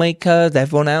filmmaker,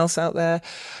 everyone else out there,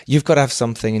 you've got to have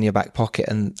something in your back pocket.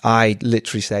 And I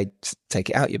literally say, take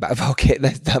it out your back pocket.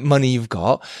 That money you've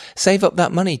got, save up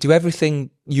that money, do everything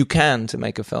you can to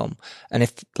make a film. And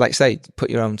if, like say,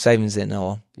 put your own savings in,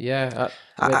 or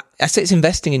I say it's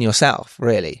investing in yourself,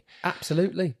 really.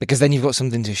 Absolutely. Because then you've got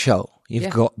something to show. You've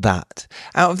got that.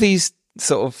 Out of these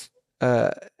sort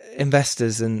of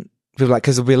investors and people, like,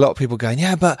 because there'll be a lot of people going,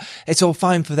 yeah, but it's all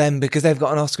fine for them because they've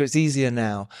got an Oscar, it's easier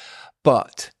now.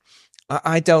 But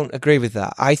I don't agree with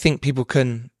that. I think people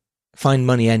can find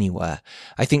money anywhere.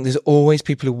 I think there's always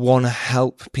people who want to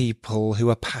help people who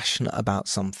are passionate about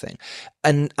something.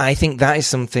 And I think that is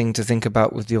something to think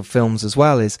about with your films as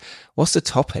well, is what's the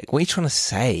topic? What are you trying to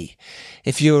say?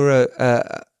 If you're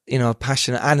a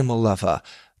passionate animal lover,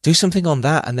 do something on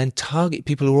that and then target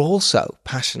people who are also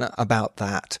passionate about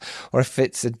that. Or if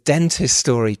it's a dentist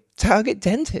story, target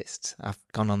dentists. I've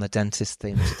gone on the dentist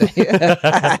theme today.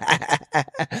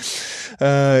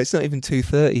 It's not even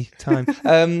 2:30 time.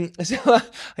 So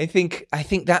I think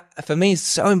that for me is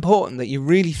so important that you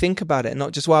really think about it, and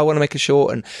not just, well, I want to make a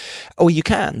short, and you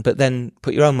can, but then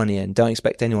put your own money in. Don't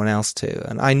expect anyone else to.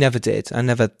 And I never did. I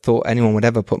never thought anyone would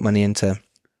ever put money into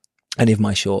any of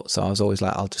my shorts. So I was always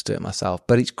like, I'll just do it myself.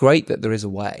 But it's great that there is a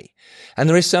way. And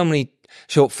there is so many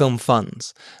short film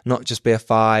funds, not just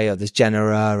BFI, or there's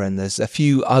Genera, and there's a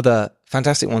few other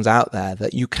fantastic ones out there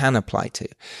that you can apply to.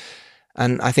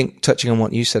 And I think, touching on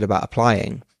what you said about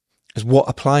applying, is what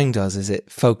applying does is it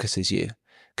focuses you,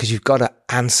 because you've got to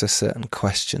answer certain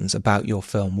questions about your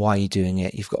film. Why are you doing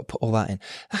it? You've got to put all that in.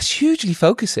 That's hugely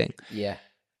focusing. Yeah.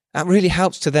 That really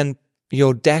helps to then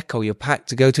your deck or your pack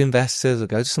to go to investors or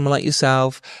go to someone like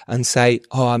yourself and say,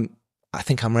 I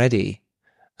think I'm ready.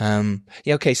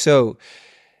 Okay. So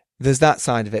there's that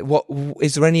side of it. What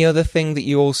is there any other thing that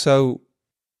you also,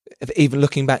 even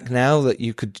looking back now, that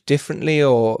you could do differently,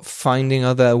 or finding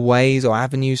other ways or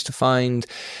avenues to find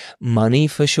money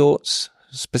for shorts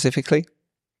specifically?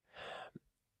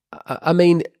 I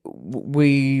mean,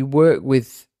 we work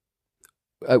with,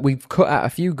 we've cut out a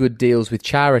few good deals with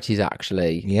charities,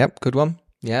 actually. Yep, good one.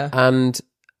 Yeah. And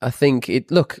I think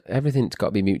everything's got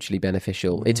to be mutually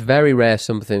beneficial. It's very rare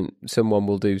someone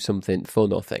will do something for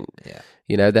nothing. Yeah.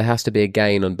 There has to be a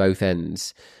gain on both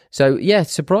ends. So, yeah,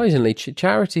 surprisingly,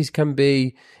 charities can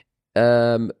be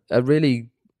a really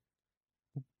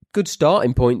good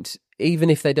starting point, even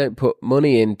if they don't put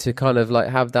money in, to kind of like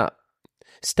have that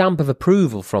stamp of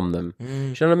approval from them. Do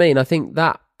you know what I mean? I think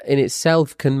that in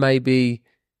itself can maybe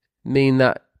mean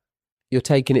that you're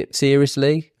taking it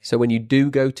seriously. So when you do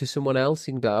go to someone else,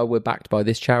 you can be like, we're backed by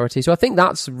this charity. So I think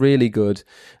that's really good.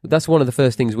 That's one of the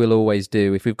first things we'll always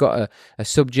do. If we've got a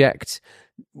subject,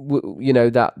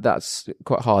 that's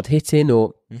quite hard hitting,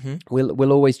 or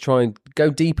we'll always try and go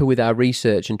deeper with our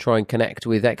research and try and connect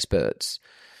with experts.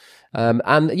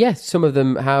 And yes, some of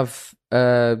them have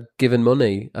given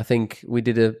money. I think we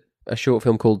did a short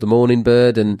film called The Morning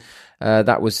Bird, and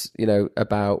that was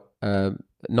about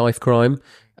knife crime,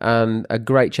 and a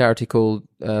great charity called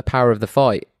Power of the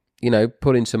Fight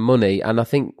put in some money. And I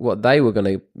think what they were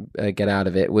going to get out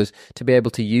of it was to be able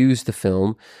to use the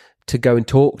film to go and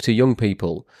talk to young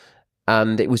people,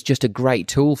 and it was just a great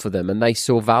tool for them, and they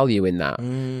saw value in that.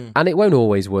 And it won't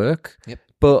always work,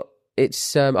 but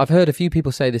it's I've heard a few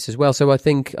people say this as well, so I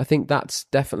think that's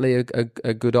definitely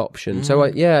a good option. So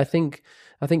I think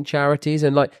charities,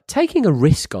 and like taking a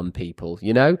risk on people,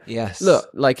 Yes. Look,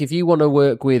 like if you want to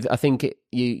work with, I think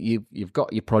you've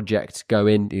got your project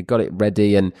going, you've got it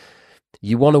ready, and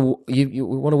you want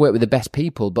to work with the best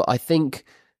people. But I think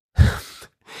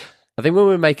when we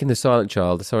were making The Silent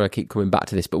Child, sorry I keep coming back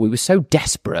to this, but we were so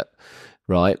desperate,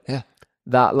 right? Yeah.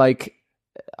 That like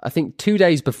I think 2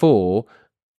 days before,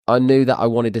 I knew that I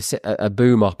wanted a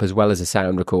boom op as well as a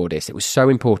sound recordist. It was so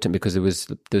important because there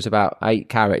was about 8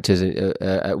 characters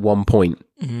at one point.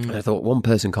 And I thought one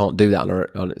person can't do that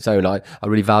on its own. I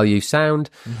really value sound,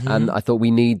 and I thought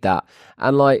we need that.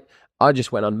 And like, I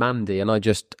just went on Mandy and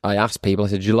I asked people, I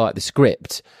said, do you like the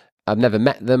script? I've never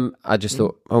met them. I just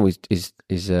thought, oh,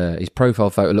 his profile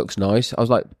photo looks nice. I was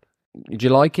like, do you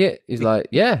like it? He's like,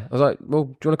 yeah. I was like, well,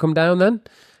 do you want to come down then?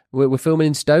 We're filming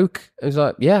in Stoke. He was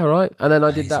like, yeah, all right. And then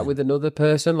I did that with another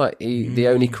person. Like, the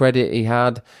only credit he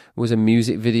had was a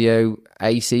music video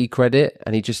AC credit,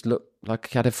 and he just looked like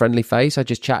he had a friendly face. I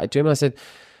just chatted to him. And I said, do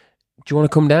you want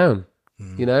to come down?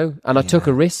 You know, and I took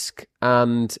a risk,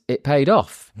 and it paid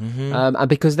off. And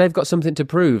because they've got something to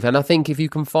prove, and I think if you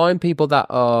can find people that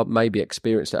are maybe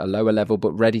experienced at a lower level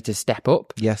but ready to step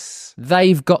up, yes,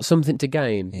 they've got something to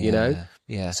gain. You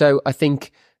know, So I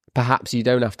think perhaps you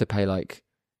don't have to pay like,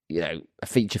 you know, a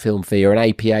feature film fee or an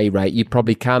APA rate. You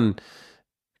probably can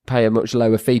pay a much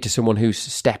lower fee to someone who's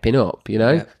stepping up, you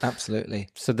know? Yeah, absolutely.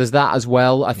 So there's that as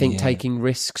well. I think taking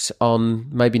risks on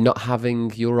maybe not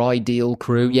having your ideal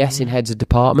crew. Yes, in heads of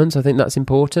departments, I think that's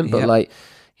important, but like,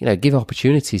 you know, give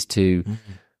opportunities to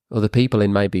other people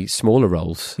in maybe smaller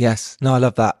roles. Yes. No, I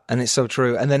love that. And it's so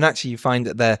true. And then actually you find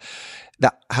that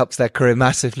that helps their career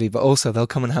massively, but also they'll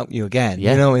come and help you again,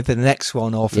 you know, with the next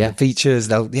one or for the features,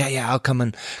 they'll, I'll come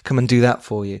and do that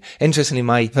for you. Interestingly,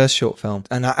 my first short film,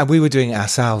 and we were doing it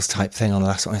ourselves type thing on the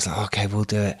last one. It's like, okay, we'll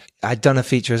do it. I'd done a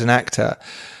feature as an actor,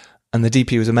 and the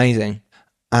DP was amazing.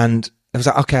 And it was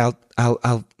like, okay,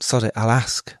 I'll sod it. I'll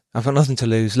ask. I've got nothing to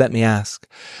lose. Let me ask.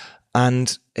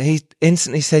 And he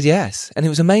instantly said yes. And it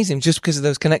was amazing just because of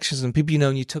those connections and people, you know,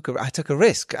 and I took a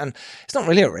risk. And it's not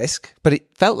really a risk, but it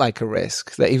felt like a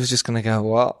risk that he was just going to go,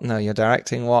 what? No, you're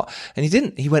directing what? And he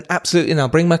didn't. He went, absolutely, I'll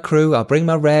bring my crew, I'll bring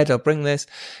my red, I'll bring this.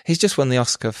 He's just won the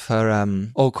Oscar for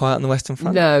All Quiet on the Western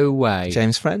Front. No way.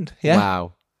 James Friend. Yeah.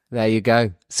 Wow. There you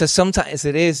go. So sometimes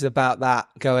it is about that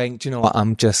going, do you know what?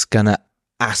 I'm just going to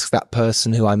ask that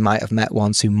person who I might have met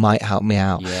once who might help me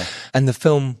out. Yeah. And the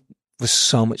film was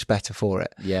so much better for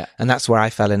it. Yeah. And that's where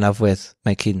I fell in love with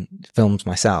making films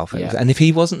myself. Yeah. And if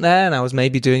he wasn't there and I was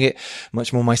maybe doing it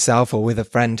much more myself or with a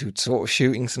friend who'd sort of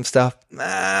shooting some stuff,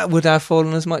 would I have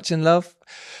fallen as much in love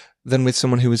than with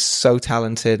someone who was so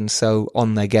talented and so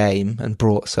on their game and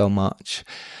brought so much?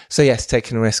 So yes,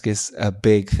 taking a risk is a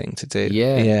big thing to do.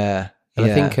 Yeah. Yeah. And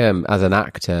I think as an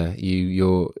actor,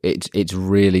 it's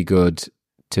really good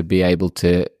to be able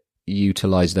to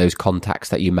utilize those contacts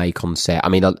that you make on set. I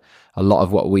mean, a lot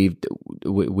of what we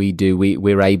do,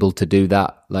 we're able to do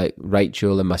that. Like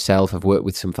Rachel and myself have worked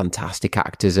with some fantastic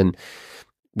actors, and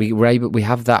we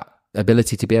have that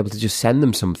ability to be able to just send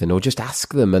them something or just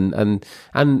ask them,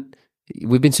 and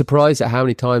we've been surprised at how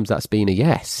many times that's been a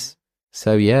yes.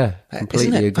 So yeah, completely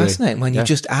Isn't it agree. Fascinating when you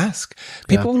just ask?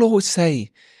 People will always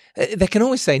say, they can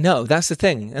always say no. That's the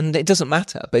thing, and it doesn't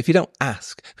matter. But if you don't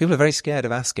ask, people are very scared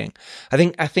of asking.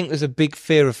 I think there's a big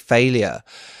fear of failure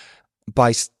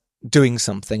by doing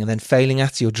something and then failing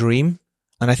at your dream,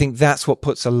 and I think that's what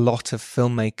puts a lot of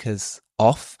filmmakers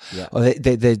off. Yeah. Or they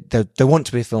want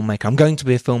to be a filmmaker. I'm going to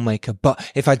be a filmmaker, but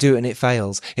if I do it and it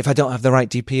fails, if I don't have the right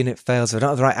DP and it fails, if I don't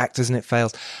have the right actors and it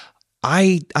fails,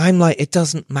 I'm like, it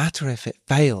doesn't matter if it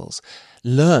fails.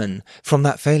 Learn from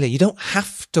that failure. You don't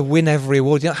have to win every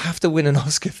award. You don't have to win an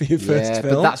Oscar for your first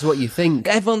film. But that's what you think.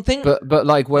 Everyone thinks. But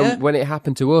like when it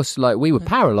happened to us, like we were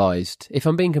paralyzed. If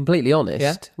I'm being completely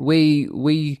honest,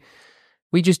 we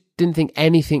just didn't think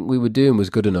anything we were doing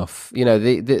was good enough. You know,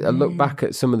 I look back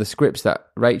at some of the scripts that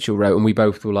Rachel wrote, and we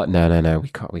both were like, no, we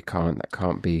can't. That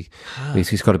can't be.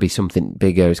 It's got to be something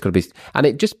bigger. It's got to be, and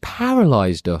it just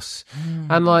paralyzed us.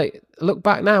 And like, look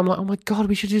back now, I'm like, oh my God,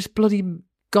 we should just bloody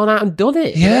gone out and done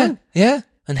it. Yeah.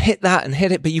 And hit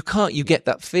it, but you can't. You get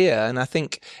that fear, and I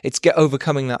think it's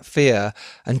overcoming that fear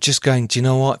and just going, do you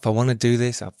know what? If I want to do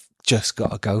this, I've just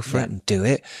got to go for it and do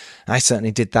it. I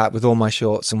certainly did that with all my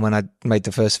shorts, and when I made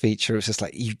the first feature, it was just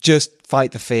like, you just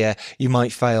fight the fear. You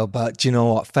might fail, but do you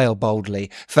know what? Fail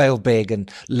boldly, fail big, and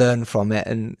learn from it,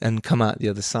 and come out the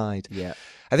other side. Yeah.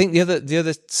 I think the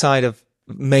other side of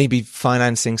maybe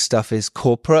financing stuff is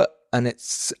corporate. And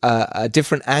it's a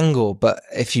different angle, but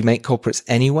if you make corporates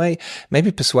anyway,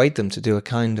 maybe persuade them to do a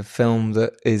kind of film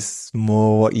that is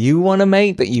more what you want to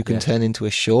make, that you can turn into a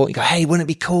short. You go, hey, wouldn't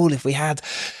it be cool if we had,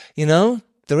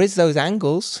 there is those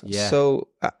angles. Yeah. So,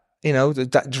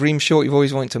 that dream short you've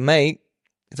always wanted to make,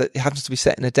 that happens to be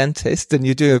set in a dentist, and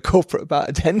you're doing a corporate about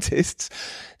a dentist,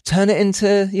 turn it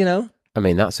into, I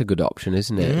mean, that's a good option,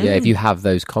 isn't it? Yeah, if you have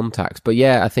those contacts. But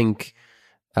yeah, I think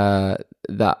that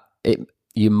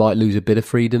you might lose a bit of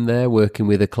freedom there working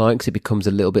with a client because it becomes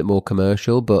a little bit more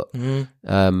commercial. But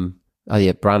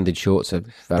branded shorts are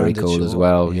very cool as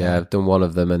well. Yeah, I've done one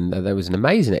of them, and there was an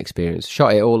amazing experience.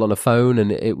 Shot it all on a phone,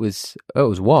 and it was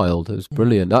wild. It was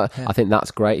brilliant. I think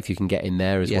that's great if you can get in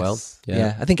there as well.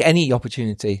 Yeah, I think any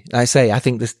opportunity. I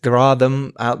think there are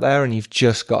them out there, and you've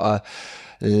just got to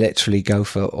literally go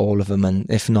for all of them, and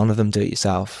if none of them, do it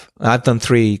yourself. I've done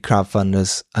 3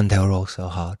 crowdfunders and they were all so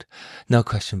hard, no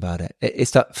question about it.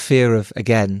 It's that fear of,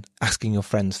 again, asking your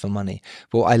friends for money.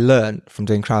 But what I learned from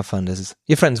doing crowdfunders is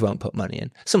your friends won't put money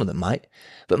in. Some of them might,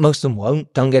 but most of them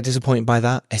won't. Don't get disappointed by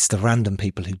that. It's the random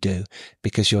people who do,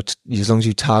 because as long as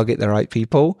you target the right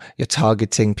people, you're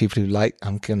targeting people who like,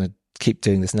 I'm gonna keep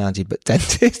doing this analogy, but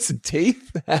dentists and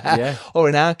teeth. Or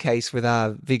in our case with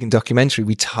our vegan documentary,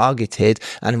 we targeted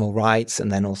animal rights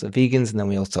and then also vegans, and then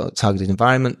we also targeted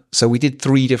environment. So we did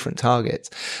 3 different targets.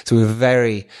 So we were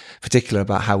very particular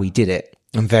about how we did it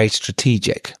and very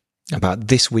strategic about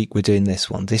this week we're doing this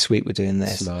one, this week we're doing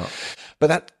this. Smart.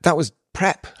 But that was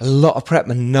prep, a lot of prep,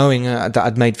 and knowing that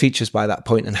I'd made features by that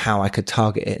point and how I could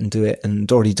target it and do it,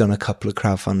 and already done a couple of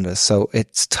crowdfunders. So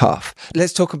it's tough.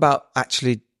 Let's talk about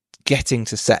actually getting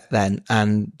to set then,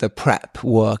 and the prep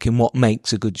work and what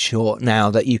makes a good short now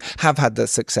that you have had the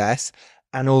success,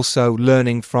 and also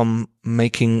learning from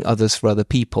making others for other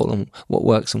people and what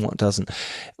works and what doesn't.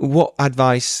 What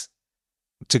advice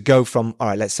to go from, all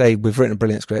right, let's say we've written a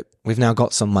brilliant script, we've now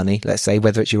got some money, let's say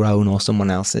whether it's your own or someone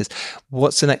else's,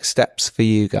 what's the next steps for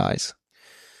you guys?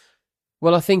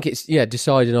 Well, I think it's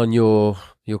deciding on your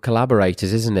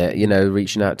collaborators, isn't it?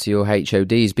 Reaching out to your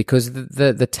HODs, because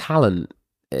the talent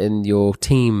in your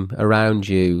team around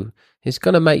you is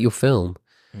going to make your film.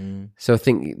 So I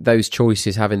think those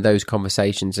choices, having those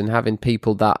conversations and having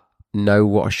people that know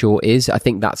what a short is, I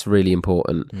think that's really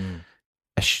important.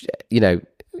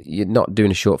 You're not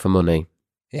doing a short for money.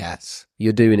 Yes.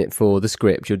 You're doing it for the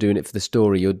script, you're doing it for the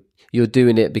story, you're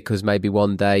doing it because maybe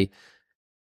one day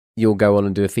you'll go on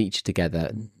and do a feature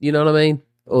together. You know what I mean?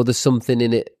 Or there's something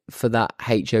in it for that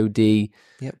HOD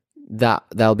that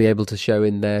they'll be able to show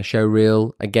in their show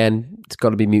reel. Again, it's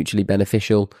got to be mutually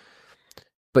beneficial.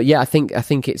 But yeah, I think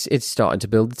it's starting to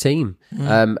build the team.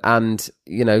 And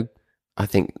I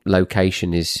think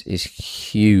location is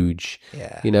huge.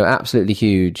 Yeah. Absolutely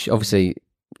huge. Obviously,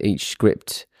 each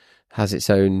script has its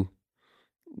own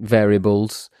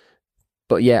variables.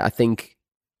 But yeah, I think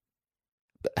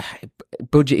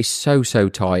budget is so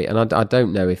tight, and I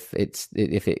don't know if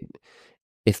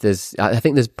there's, I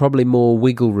think there's probably more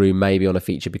wiggle room maybe on a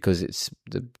feature because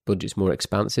the budget's more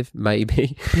expansive,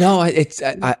 maybe. No,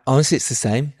 honestly, it's the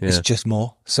same. Yeah. It's just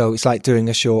more. So it's like doing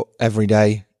a short every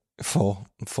day for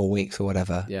 4 weeks or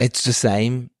whatever. Yeah. It's the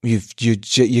same.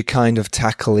 You kind of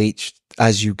tackle each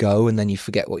as you go, and then you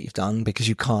forget what you've done because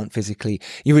you can't physically.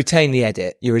 You retain the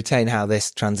edit, you retain how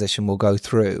this transition will go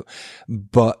through,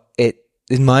 but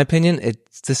in my opinion,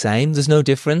 it's the same. There's no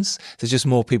difference. There's just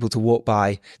more people to walk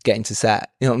by getting to set.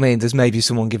 You know what I mean? There's maybe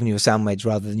someone giving you a sound wedge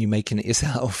rather than you making it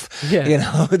yourself.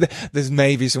 Yeah. There's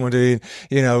maybe someone doing,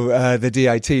 the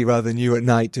DIT rather than you at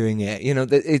night doing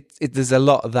it. There's a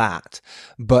lot of that.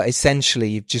 But essentially,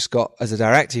 you've just got, as a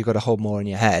director, you've got to hold more in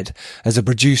your head. As a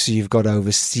producer, you've got to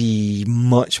oversee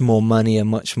much more money and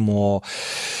much more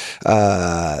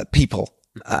people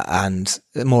and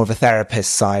more of a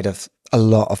therapist side of a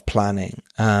lot of planning.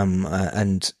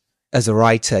 And as a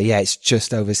writer, it's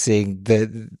just overseeing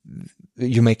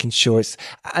you're making sure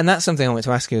and that's something I want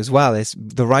to ask you as well, is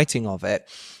the writing of it.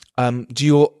 Do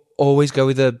you always go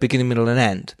with a beginning, middle and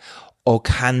end, or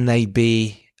can they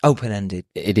be open-ended?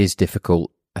 It is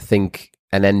difficult. I think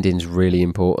an ending's really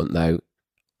important though.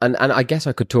 And I guess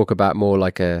I could talk about more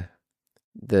like the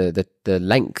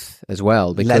length as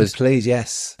well, because length, please.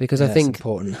 Yes, because I think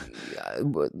important.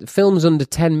 Films under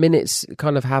 10 minutes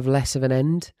kind of have less of an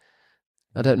end.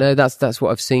 I don't know, that's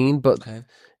what I've seen, but okay.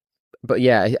 But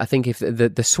yeah, I think if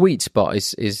the sweet spot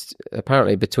is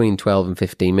apparently between 12 and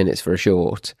 15 minutes for a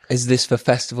short. Is this for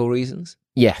festival reasons?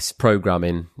 Yes,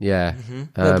 programming. Yeah.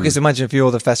 Because imagine if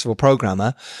you're the festival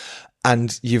programmer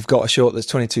and you've got a short that's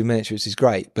 22 minutes, which is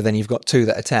great, but then you've got 2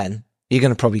 that are 10. You're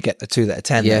going to probably get the 2 that are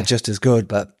 10. They're just as good,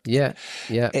 but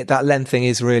that length thing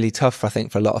is really tough, I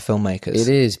think, for a lot of filmmakers. It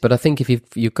is, but I think if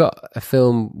you've got a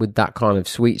film with that kind of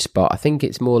sweet spot, I think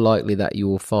it's more likely that you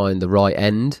will find the right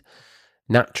end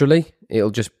naturally.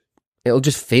 It'll just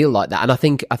feel like that, and I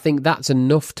think that's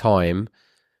enough time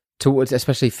towards,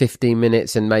 especially 15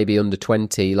 minutes and maybe under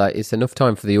 20. Like, it's enough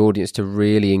time for the audience to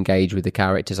really engage with the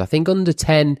characters. I think under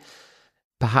 10.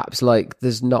 Perhaps like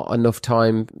there's not enough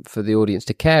time for the audience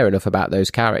to care enough about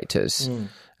those characters.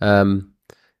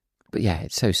 but yeah,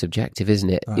 it's so subjective, isn't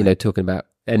it? Right. You know, talking about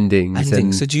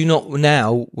endings. So do you not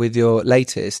now, with your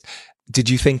latest, did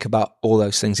you think about all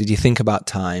those things? Did you think about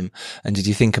time, and did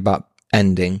you think about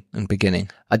ending and beginning?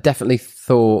 I definitely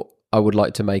thought I would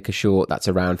like to make a short that's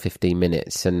around 15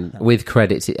 minutes, and with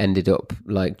credits it ended up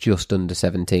like just under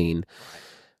 17.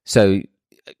 So,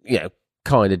 you know,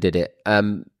 kind of did it.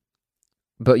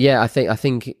 But yeah, I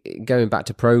think going back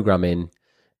to programming,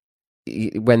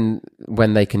 when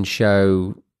they can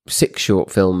show 6 short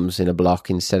films in a block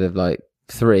instead of like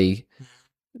 3,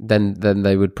 then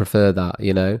they would prefer that,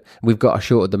 you know. We've got a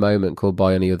short at the moment called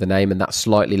By Any Other Name, and that's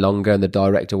slightly longer, and the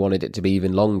director wanted it to be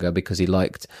even longer because he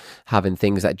liked having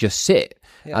things that just sit.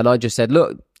 Yeah. And I just said,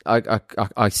 look, I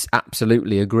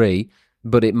absolutely agree,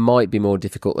 but it might be more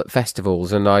difficult at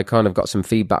festivals. And I kind of got some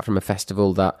feedback from a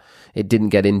festival that it didn't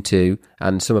get into,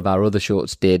 and some of our other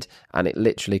shorts did, and it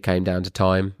literally came down to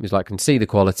time. It was like, I can see the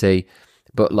quality,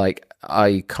 but like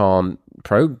I can't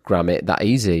program it that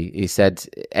easy. He said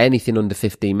anything under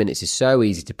 15 minutes is so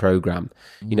easy to program.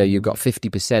 You know, you've got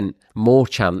 50% more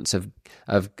chance of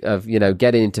you know,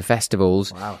 getting into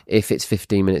festivals if it's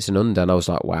 15 minutes and under. And I was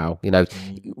like, wow, you know,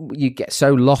 you get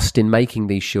so lost in making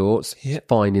these shorts,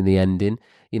 finding the ending,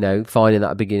 you know, finding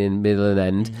that beginning, middle and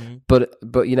end.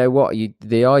 But you know what,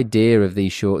 the idea of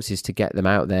these shorts is to get them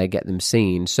out there, get them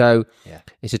seen. So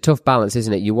it's a tough balance,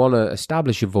 isn't it? You want to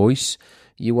establish your voice,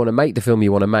 you want to make the film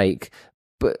you want to make,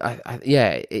 but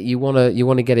you want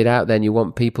to get it out there, and you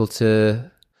want people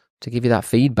to give you that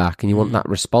feedback, and you want that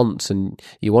response, and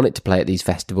you want it to play at these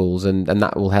festivals, and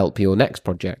that will help your next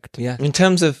project. Yeah. In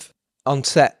terms of on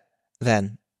set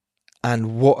then,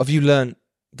 and what have you learned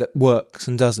that works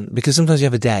and doesn't? Because sometimes you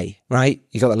have a day, right?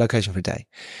 You got the location for a day.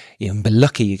 You've been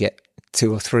lucky you get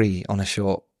 2 or 3 on a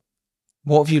short.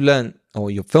 What have you learned,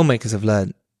 or your filmmakers have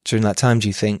learned during that time, do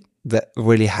you think, that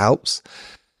really helps?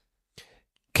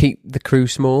 Keep the crew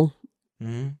small.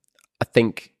 I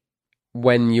think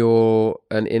when you're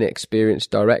an inexperienced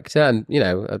director, and you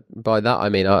know, by that I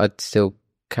mean I'd still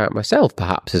count myself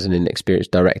perhaps as an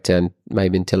inexperienced director, and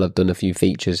maybe until I've done a few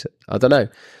features, I don't know.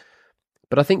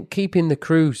 But I think keeping the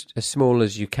crew as small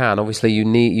as you can. Obviously,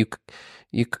 you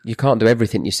can't do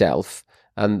everything yourself,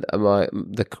 and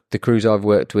the crews I've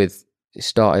worked with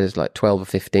started as like 12 or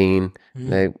 15.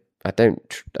 I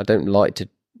don't like to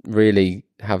really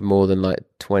have more than like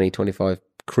 20, 25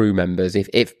 crew members,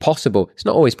 if possible. It's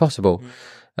not always possible.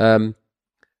 But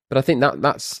I think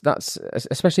that's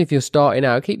especially if you're starting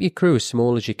out, keep your crew as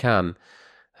small as you can.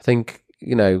 I think,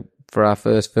 you know, for our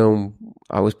first film,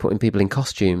 I was putting people in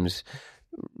costumes.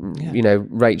 You know,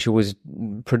 Rachel was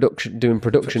doing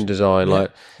production design.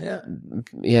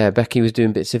 Becky was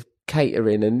doing bits of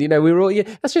catering, and you know, we were all.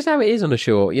 That's just how it is on a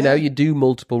short. You know, you do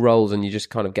multiple roles, and you just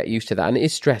kind of get used to that, and it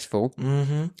is stressful.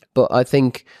 But I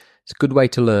think it's a good way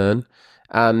to learn,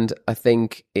 and I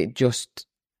think it just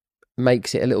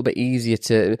makes it a little bit easier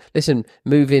to listen.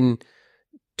 Moving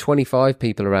 25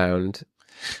 people around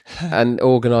and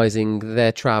organising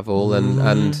their travel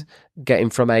and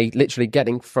getting from A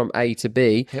to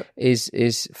B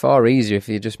is far easier if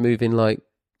you're just moving like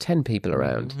 10 people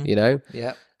around, you know?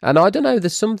 Yeah. And I don't know,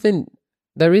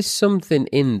 there is something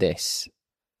in this,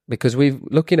 because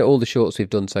looking at all the shorts we've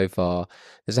done so far,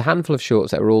 there's a handful of shorts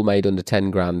that were all made under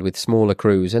 10 grand with smaller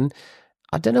crews, and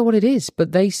I don't know what it is,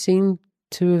 but they seem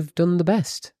to have done the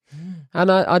best. And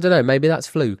I don't know, maybe that's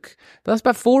fluke. But that's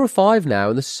about 4 or 5 now,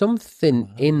 and there's something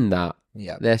in that.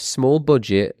 Yeah. They're small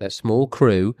budget, they're small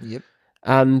crew,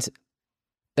 and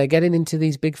they're getting into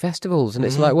these big festivals. And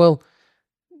it's like, well,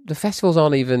 the festivals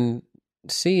aren't even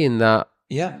seeing that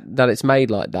it's made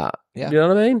like that. Yeah. You know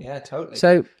what I mean? Yeah, totally.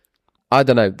 So, I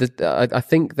don't know. I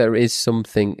think there is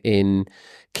something in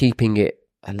keeping it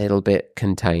a little bit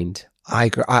contained. I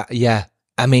agree.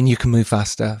 I mean, you can move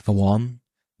faster, for one.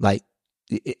 Like,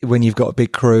 when you've got a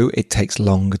big crew, it takes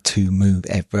longer to move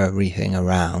everything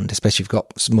around, especially if you've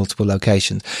got multiple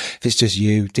locations. If it's just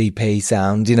you, DP,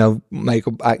 sound, you know,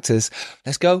 makeup, actors,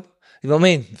 let's go. You know what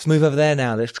I mean? Let's move over there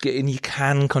now. Let's get in. You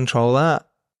can control that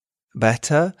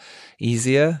better,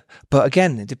 easier. But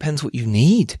again, it depends what you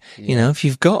need. Yeah. You know, if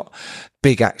you've got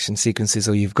big action sequences,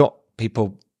 or you've got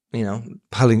people, you know,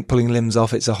 pulling limbs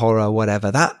off, it's a horror, whatever,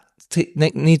 that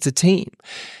needs a team.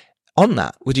 On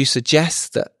that, would you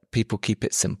suggest that people keep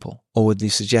it simple, or would you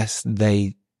suggest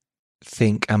they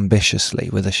think ambitiously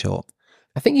with a short?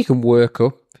 I think you can work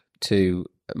up to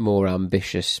more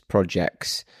ambitious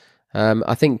projects.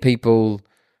 I think people,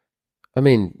 I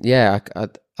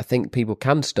think people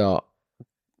can start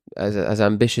as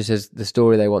ambitious as the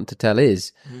story they want to tell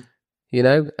is, you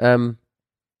know,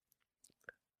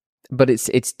 but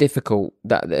it's difficult.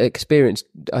 That the experience,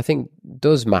 I think,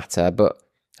 does matter, but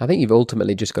I think you've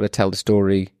ultimately just got to tell the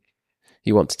story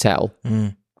you want to tell.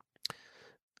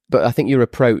 But I think your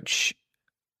approach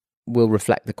will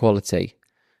reflect the quality.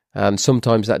 And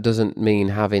sometimes that doesn't mean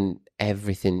having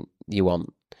everything you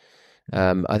want.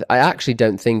 I actually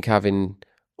don't think having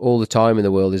all the time in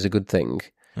the world is a good thing.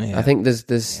 Yeah. I think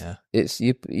it's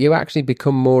you actually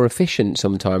become more efficient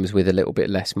sometimes with a little bit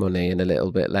less money and a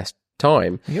little bit less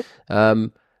time. Yep.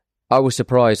 I was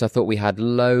surprised. I thought we had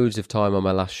loads of time on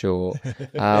my last short.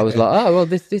 I was like, oh, well,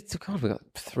 God, we've got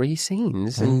 3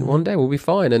 scenes and one day we'll be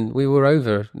fine. And we were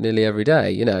over nearly every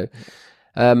day, you know.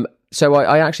 So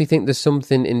I actually think there's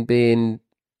something in being,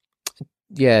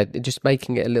 just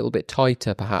making it a little bit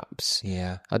tighter, perhaps.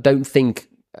 Yeah. I don't think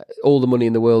all the money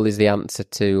in the world is the answer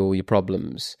to all your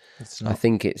problems. I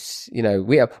think it's, you know,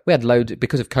 we had loads,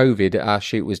 because of COVID, our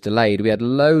shoot was delayed. We had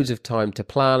loads of time to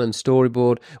plan and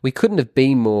storyboard. We couldn't have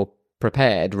been more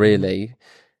prepared, really.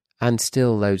 And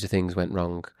still loads of things went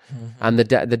wrong. And the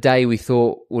day we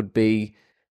thought would be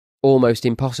almost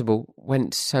impossible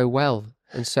went so well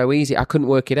and so easy. I couldn't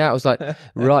work it out. I was like,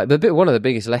 right. But one of the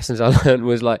biggest lessons I learned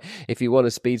was like, if you want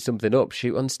to speed something up,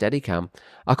 shoot on Steadicam.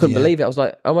 I couldn't believe it. I was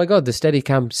like, oh my God, the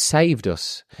Steadicam saved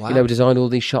us. Wow. You know, we designed all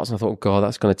these shots and I thought, God,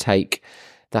 that's going to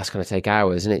take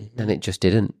hours. And it just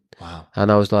didn't. Wow.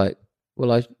 And I was like,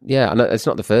 well, I know it's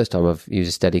not the first time I've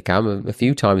used a Steadicam, a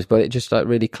few times, but it just like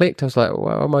really clicked. I was like,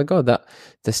 oh my God, the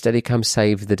Steadicam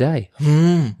saved the day.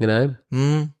 You know?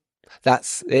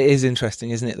 It is interesting,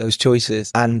 isn't it? Those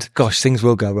choices. And gosh, things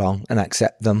will go wrong, and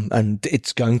accept them. And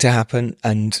it's going to happen.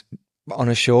 And on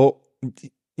a short,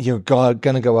 you're going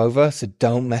to go over. So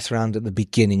don't mess around at the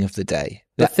beginning of the day.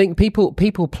 I think people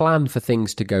plan for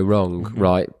things to go wrong,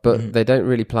 right? But they don't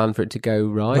really plan for it to go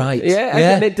right. Right. Yeah.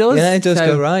 And it does. Yeah, it does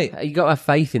go right. You got to have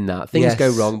faith in that. Things go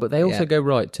wrong, but they also go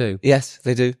right too. Yes,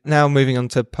 they do. Now moving on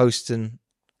to post and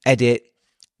edit,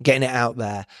 getting it out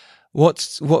there.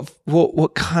 What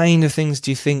kind of things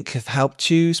do you think have helped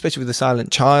you, especially with The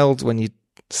Silent Child, when you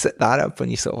set that up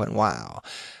and you sort of went, wow?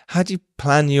 How do you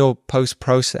plan your post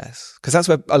process? Because that's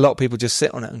where a lot of people just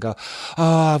sit on it and go,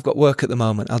 oh, I've got work at the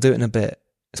moment, I'll do it in a bit,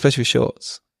 especially with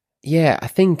shorts. Yeah, I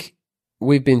think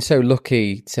we've been so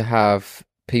lucky to have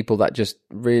people that just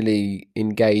really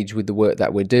engage with the work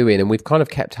that we're doing, and we've kind of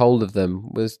kept hold of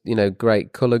them. Was, you know,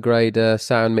 great colour grader,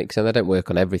 sound mixer. They don't work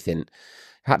on everything.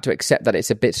 Had to accept that it's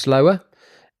a bit slower,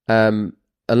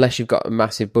 unless you've got a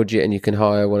massive budget and you can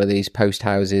hire one of these post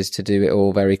houses to do it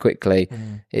all very quickly.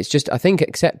 It's just, I think,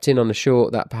 accepting on a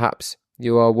short that perhaps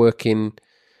you are working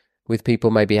with people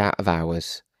maybe out of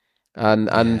hours, and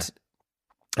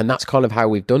that's kind of how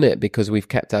we've done it, because we've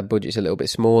kept our budgets a little bit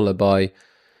smaller by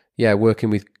working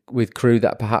with crew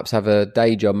that perhaps have a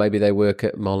day job. Maybe they work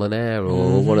at Molyneux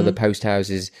or one of the post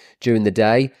houses during the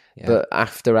day, but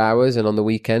after hours and on the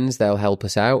weekends they'll help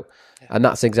us out. And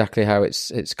that's exactly how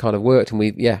it's kind of worked. And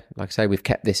we, like I say, we've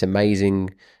kept this amazing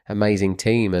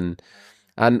team, and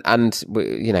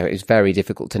you know, it's very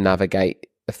difficult to navigate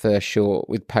the first short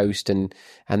with post, and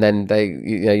then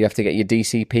you have to get your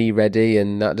DCP ready,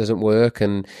 and that doesn't work.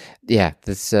 And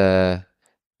there's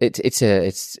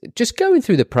it's just going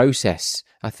through the process.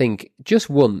 I think just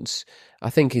once,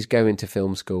 I think, is going to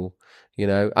film school, you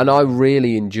know, and I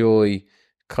really enjoy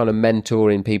kind of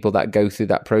mentoring people that go through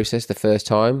that process the first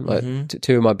time. Like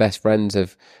two of my best friends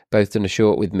have both done a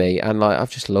short with me, and like I've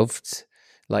just loved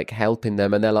like helping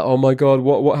them, and they're like, oh my God,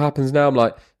 what happens now? I'm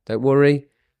like, don't worry,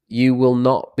 you will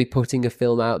not be putting a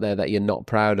film out there that you're not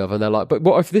proud of. And they're like, but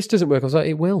what if this doesn't work? I was like,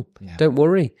 it will. Don't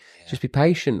worry. Just be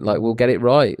patient. Like, we'll get it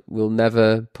right. We'll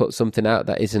never put something out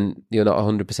that you're not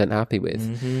 100% happy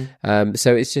with.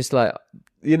 So it's just like,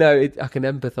 you know, I can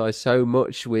empathize so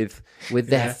much with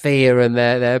their fear and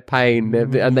their pain,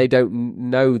 and they don't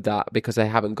know that because they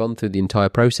haven't gone through the entire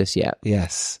process yet.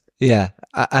 Yes. Yeah.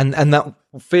 And that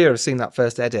fear of seeing that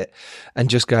first edit and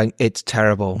just going, it's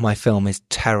terrible. My film is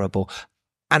terrible.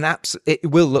 And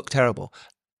it will look terrible.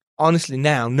 Honestly,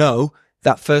 now, no,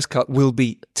 that first cut will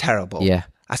be terrible. Yeah.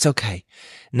 That's okay.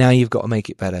 Now you've got to make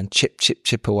it better and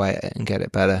chip away at it and get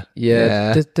it better.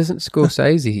 Yeah. Doesn't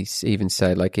Scorsese even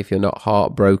say, like, if you're not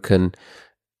heartbroken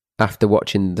after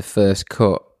watching the first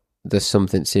cut, there's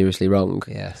something seriously wrong?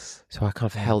 Yes. So I kind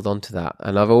of held on to that,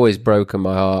 and I've always broken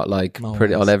my heart, like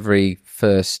pretty on every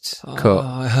first cut.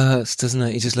 Oh, it hurts, doesn't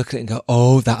it? You just look at it and go,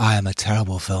 "Oh, that I am a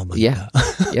terrible filmmaker. Yeah,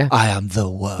 yeah, I am the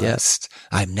worst.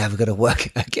 Yeah. I'm never going to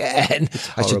work again.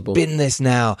 I should bin this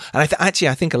now." And I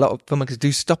think a lot of filmmakers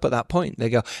do stop at that point. They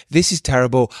go, "This is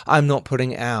terrible. I'm not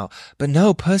putting it out." But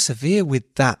no, persevere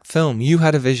with that film. You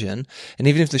had a vision, and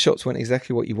even if the shots weren't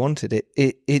exactly what you wanted,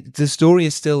 the story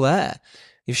is still there.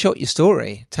 you've shot your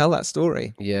story. Tell that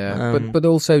story. Yeah, but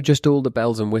also just all the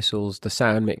bells and whistles, the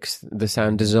sound mix, the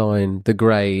sound design, the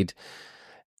grade.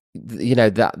 You know,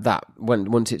 that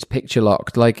once it's picture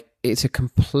locked, like, it's a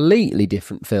completely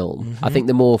different film. Mm-hmm. I think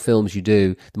the more films you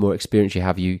do, the more experience you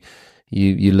have, you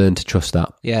learn to trust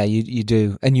that. Yeah, you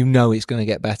do, and you know it's going to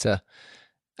get better,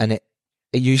 and it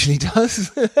usually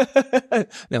does.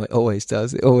 No, it always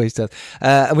does. It always does.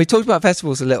 And we talked about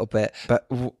festivals a little bit, but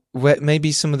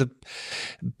maybe some of the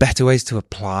better ways to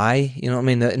apply. You know what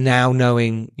I mean? Now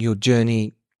knowing your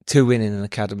journey to winning an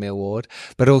Academy Award,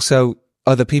 but also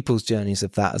other people's journeys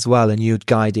of that as well, and you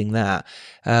guiding that.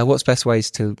 What's best ways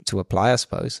to apply, I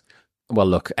suppose? Well,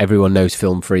 look, everyone knows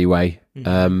Film Freeway,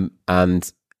 Mm-hmm.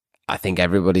 and I think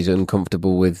everybody's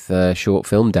uncomfortable with Short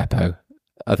Film Depot.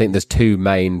 I think there's two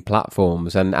main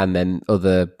platforms, and then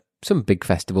some big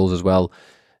festivals as well.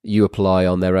 You apply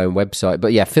on their own website,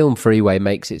 but yeah, Film Freeway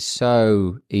makes it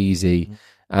so easy,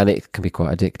 and it can be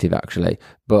quite addictive actually.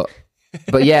 But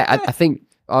yeah, I think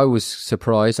I was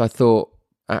surprised. I thought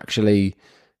actually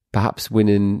perhaps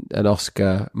winning an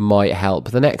Oscar might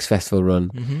help the next festival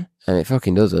run, and it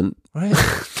fucking doesn't. Right?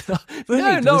 Really?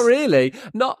 No, not really.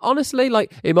 Not honestly.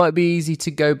 Like, it might be easy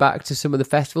to go back to some of the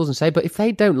festivals and say, but if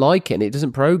they don't like it and it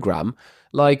doesn't program,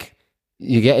 like,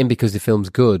 you get in because the film's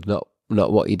good, not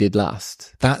what you did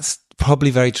last. That's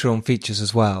probably very true on features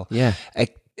as well. Yeah.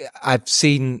 I've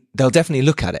seen they'll definitely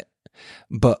look at it,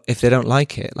 but if they don't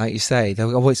like it, like you say,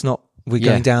 they'll go, "Oh, it's not. We're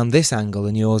going down this angle,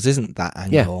 and yours isn't that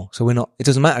angle. So we're not. It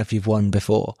doesn't matter if you've won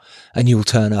before, and you'll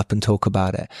turn up and talk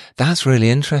about it." That's really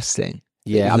interesting.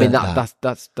 Yeah, I mean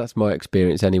that's my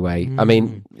experience anyway. I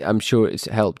mean, I'm sure it's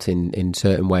helped in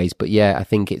certain ways, but yeah, I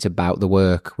think it's about the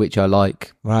work, which I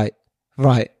like. Right.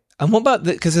 And what about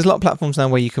because there's a lot of platforms now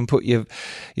where you can put your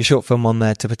short film on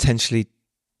there to potentially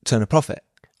turn a profit.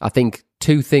 I think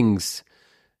two things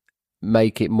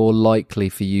make it more likely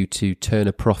for you to turn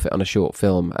a profit on a short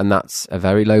film, and that's a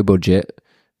very low budget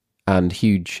and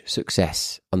huge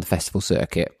success on the festival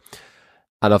circuit.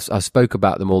 And I've spoke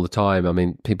about them all the time. I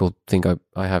mean, people think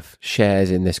I have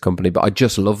shares in this company, but I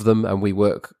just love them, and we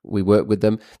work with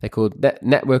them. They're called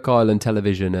Network Ireland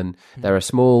Television, and they're a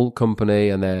small company,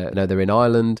 and they're in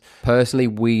Ireland. Personally,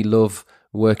 we love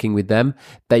working with them.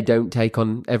 They don't take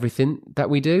on everything that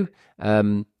we do.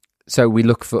 So we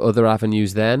look for other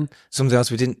avenues then. Something else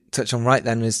we didn't touch on right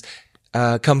then is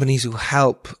companies who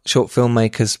help short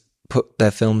filmmakers put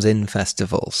their films in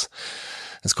festivals.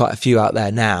 There's quite a few out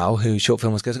there now who short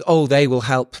filmmakers go, oh, they will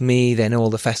help me. They know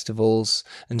all the festivals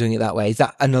and doing it that way. Is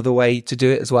that another way to do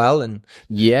it as well? And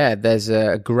yeah, there's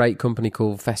a great company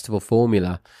called Festival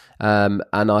Formula. And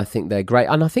I think they're great.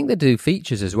 And I think they do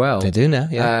features as well. They do now,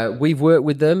 yeah. We've worked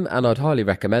with them, and I'd highly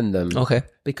recommend them. Okay.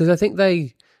 Because I think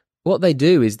what they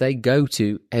do is they go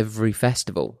to every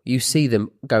festival. You see them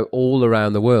go all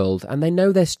around the world, and they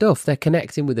know their stuff. They're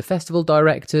connecting with the festival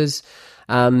directors,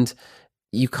 and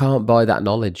you can't buy that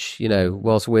knowledge. You know,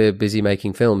 whilst we're busy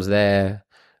making films, they're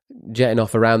jetting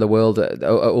off around the world at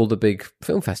all the big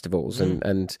film festivals.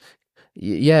 And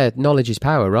yeah, knowledge is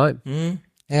power, right?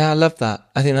 Yeah, I love that.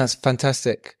 I think that's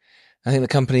fantastic. I think the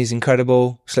company's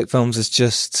incredible. Slick Films is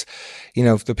just,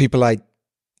 the people I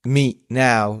meet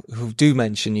now who do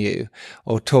mention you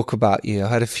or talk about you. I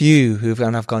had a few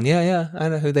I've gone, yeah, I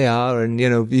know who they are. And,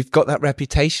 you've got that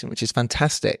reputation, which is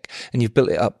fantastic. And you've built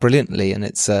it up brilliantly. And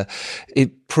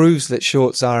it proves that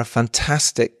shorts are a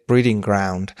fantastic breeding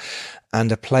ground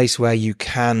and a place where you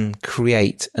can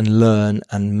create and learn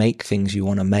and make things you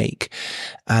want to make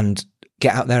and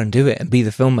get out there and do it and be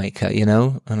the filmmaker,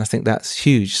 and I think that's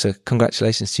huge. So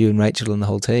congratulations to you and Rachel and the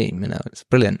whole team. It's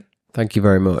brilliant. Thank you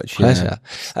very much. Pleasure.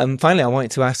 Finally, I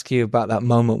wanted to ask you about that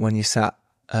moment when you sat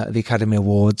at the Academy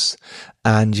Awards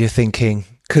and you're thinking,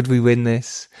 could we win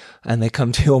this? And they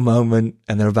come to your moment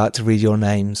and they're about to read your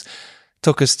names.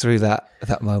 Talk us through that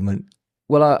moment.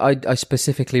 Well, I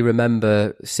specifically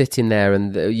remember sitting there,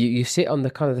 and you sit on the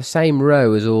kind of the same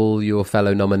row as all your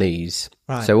fellow nominees.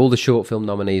 Right. So all the short film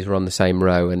nominees were on the same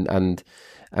row, and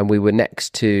we were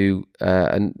next to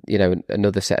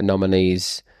another set of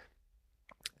nominees.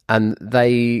 And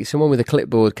someone with a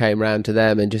clipboard came round to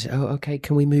them and just, oh, okay,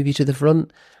 can we move you to the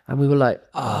front? And we were like,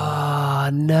 oh,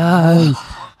 no.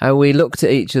 And we looked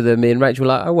at each other, me and Rachel were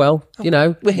like, oh, well,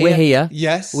 we're here.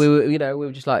 Yes. We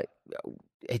were just like,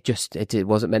 it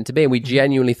wasn't meant to be. And we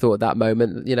genuinely thought at that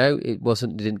moment,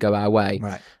 it didn't go our way.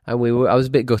 Right. And I was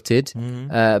a bit gutted,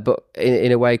 but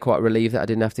in a way quite relieved that I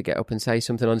didn't have to get up and say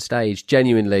something on stage.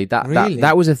 Genuinely,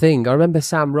 that was a thing. I remember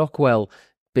Sam Rockwell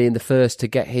being the first to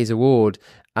get his award,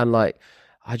 and like,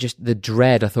 the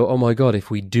dread. I thought, oh my God,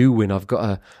 if we do win, I've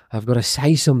got to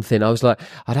say something. I was like,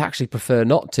 I'd actually prefer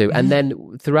not to. And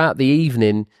then throughout the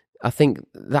evening, I think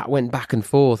that went back and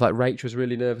forth. Like Rach was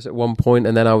really nervous at one point,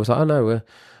 and then I was like, oh no,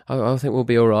 I think we'll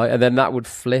be all right. And then that would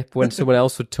flip when someone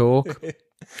else would talk.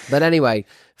 But anyway,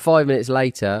 5 minutes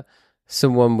later,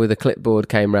 someone with a clipboard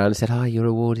came around and said, "Hi, your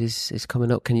award is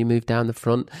coming up. Can you move down the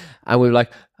front?" And we were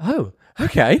like, "Oh,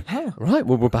 okay, right.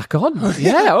 Well, we're back on.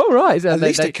 Yeah, all right." At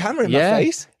least a camera in my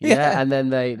face. Yeah. And then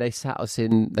they sat us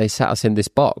in this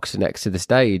box next to the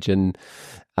stage, and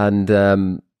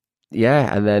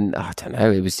yeah, and then I don't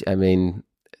know. It was. I mean,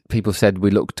 people said we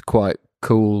looked quite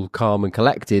cool, calm, and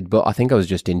collected, but I think I was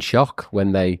just in shock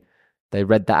when they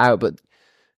read that out. But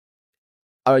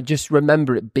I just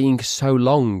remember it being so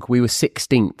long. We were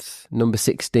 16th, number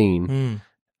 16,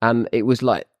 and it was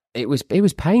like it was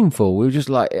painful. We were just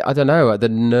like, I don't know, the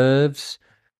nerves,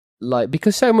 like,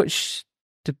 because so much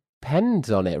depends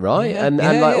on it, right? And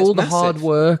like all the hard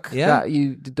work that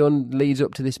you've done leads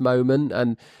up to this moment,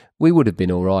 and we would have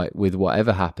been all right with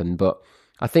whatever happened. But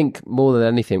I think more than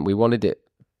anything, we wanted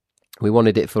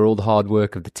it for all the hard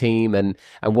work of the team and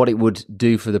what it would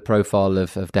do for the profile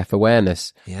of deaf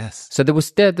awareness. Yes. So there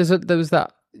was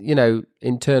that, you know,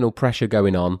 internal pressure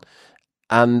going on.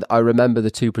 And I remember the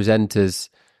two presenters,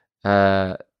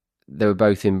 they were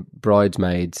both in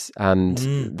Bridesmaids, and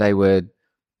they were,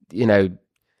 you know,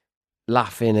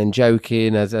 laughing and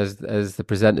joking as the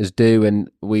presenters do,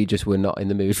 and we just were not in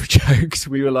the mood for jokes.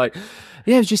 We were like,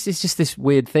 it's just this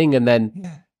weird thing. And then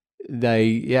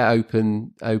they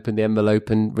open the envelope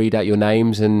and read out your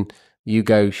names, and you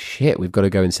go, shit, we've got to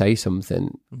go and say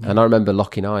something. And I remember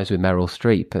locking eyes with Meryl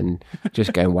Streep and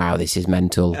just going, wow, this is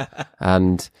mental.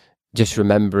 And just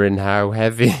remembering how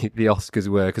heavy the Oscars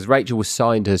were, because Rachel was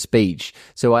signed her speech,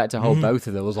 so I had to hold both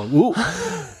of them. I was like, whoa.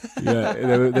 Yeah,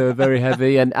 they were very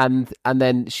heavy. And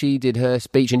then she did her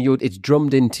speech, and it's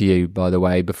drummed into you, by the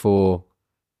way, before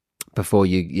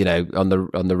you know, on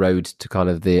the road to kind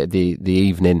of the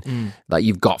evening, like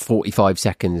you've got 45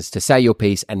 seconds to say your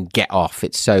piece and get off.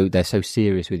 They're so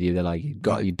serious with you. They're like,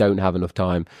 you don't have enough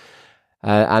time.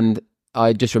 And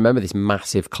I just remember this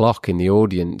massive clock in the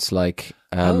audience, like,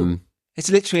 it's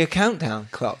literally a countdown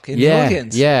clock in the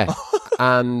audience. Yeah.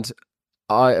 And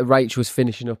Rach was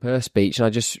finishing up her speech, and I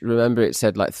just remember it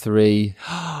said like 3,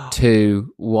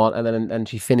 2, 1, and then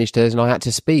she finished hers, and I had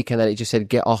to speak, and then it just said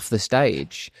get off the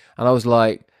stage, and I was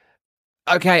like,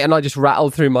 okay, and I just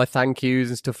rattled through my thank yous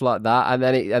and stuff like that, and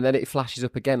then it flashes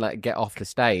up again like get off the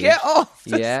stage. Get off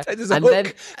the stage. There's a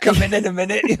hook coming in a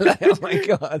minute. You're like, oh my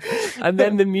God. And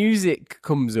then the music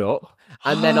comes up,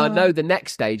 and then I know the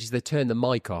next stage is they turn the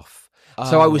mic off.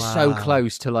 So I was so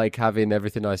close to like having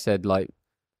everything I said like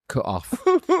cut off,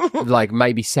 like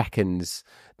maybe seconds,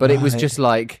 but it was just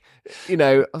like, you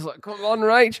know, I was like, come on,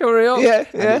 Rach, hurry up.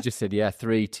 And it just said,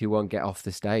 3, 2, 1, get off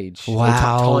the stage.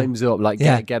 Wow. Time's up, like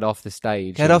get off the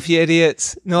stage. Get off, you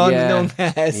idiots. No one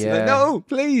cares. Yeah. No,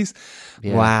 please.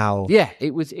 Yeah. Wow. Yeah,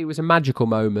 it was a magical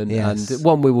moment, and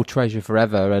one we will treasure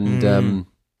forever. And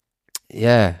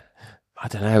I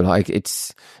don't know, like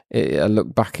I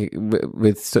look back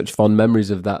with such fond memories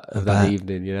of that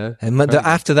evening, you know. And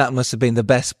after that must have been the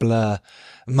best Blur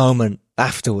moment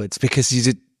afterwards, because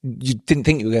you didn't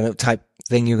think you were going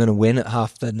to win at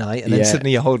half the night, and then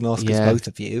suddenly you're holding Oscars, both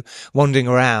of you, wandering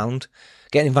around,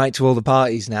 getting invited to all the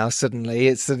parties now. Suddenly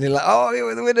it's like, oh, you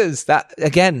were the winners. That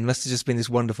again must have just been this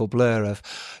wonderful blur of,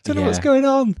 don't know what's going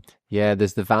on. Yeah,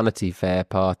 there's the Vanity Fair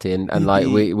party, and like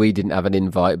we didn't have an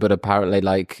invite, but apparently,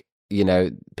 like, you know,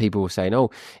 people were saying, oh,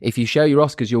 if you show your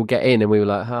Oscars, you'll get in. And we were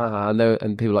like, no.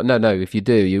 And people were like, no, if you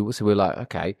do, you. So we were like,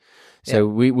 okay. So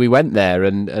we went there,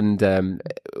 and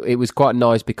it was quite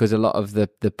nice, because a lot of the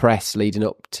press leading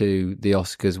up to the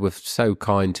Oscars were so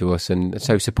kind to us and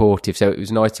so supportive. So it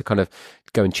was nice to kind of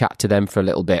go and chat to them for a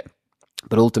little bit.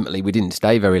 But ultimately, we didn't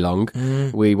stay very long.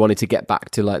 We wanted to get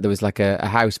back to, like, there was like a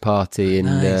house party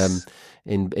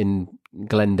in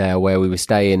Glendale where we were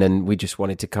staying, and we just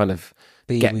wanted to kind of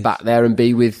get back there and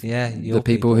be with the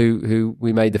people who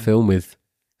we made the film with.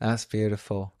 That's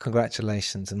beautiful.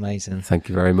 Congratulations. Amazing. Thank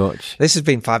you very much. This has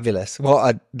been fabulous.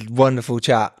 What a wonderful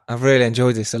chat. I've really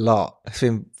enjoyed this a lot. It's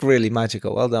been really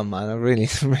magical. Well done, man. I really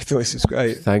thought this was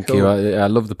great. Thank you. I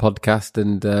love the podcast,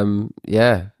 and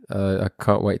I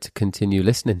can't wait to continue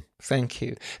listening. Thank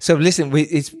you. So listen,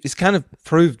 it's kind of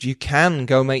proved you can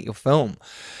go make your film,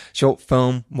 short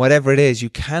film, whatever it is, you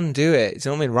can do it. It's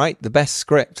only write the best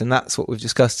script, and that's what we've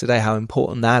discussed today, how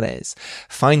important that is.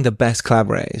 Find the best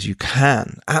collaborators. You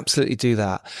can absolutely do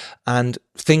that, and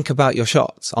think about your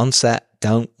shots on set.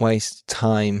 Don't waste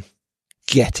time.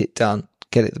 Get it done.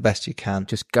 Get it the best you can.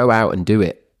 Just go out and do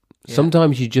it.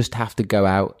 Sometimes you just have to go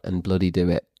out and bloody do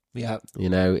it. Yeah. You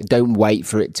know, don't wait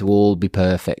for it to all be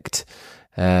perfect,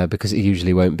 because it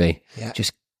usually won't be. Yeah.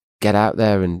 Just get out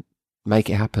there and make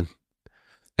it happen.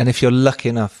 And if you're lucky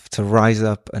enough to rise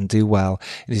up and do well,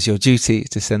 it is your duty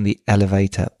to send the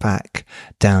elevator back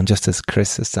down, just as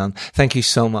Chris has done. Thank you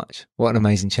so much. What an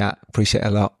amazing chat. Appreciate it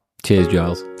a lot. Cheers,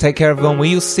 Giles. Take care, everyone.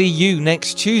 We'll see you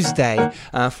next Tuesday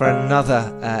for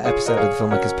another episode of the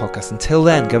Filmmakers Podcast. Until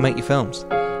then, go make your films.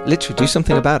 Literally, do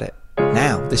something about it.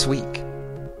 Now, this week.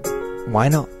 Why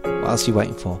not? What else are you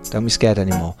waiting for? Don't be scared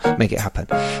anymore. Make it happen.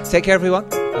 Take care, everyone.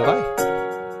 Bye-bye.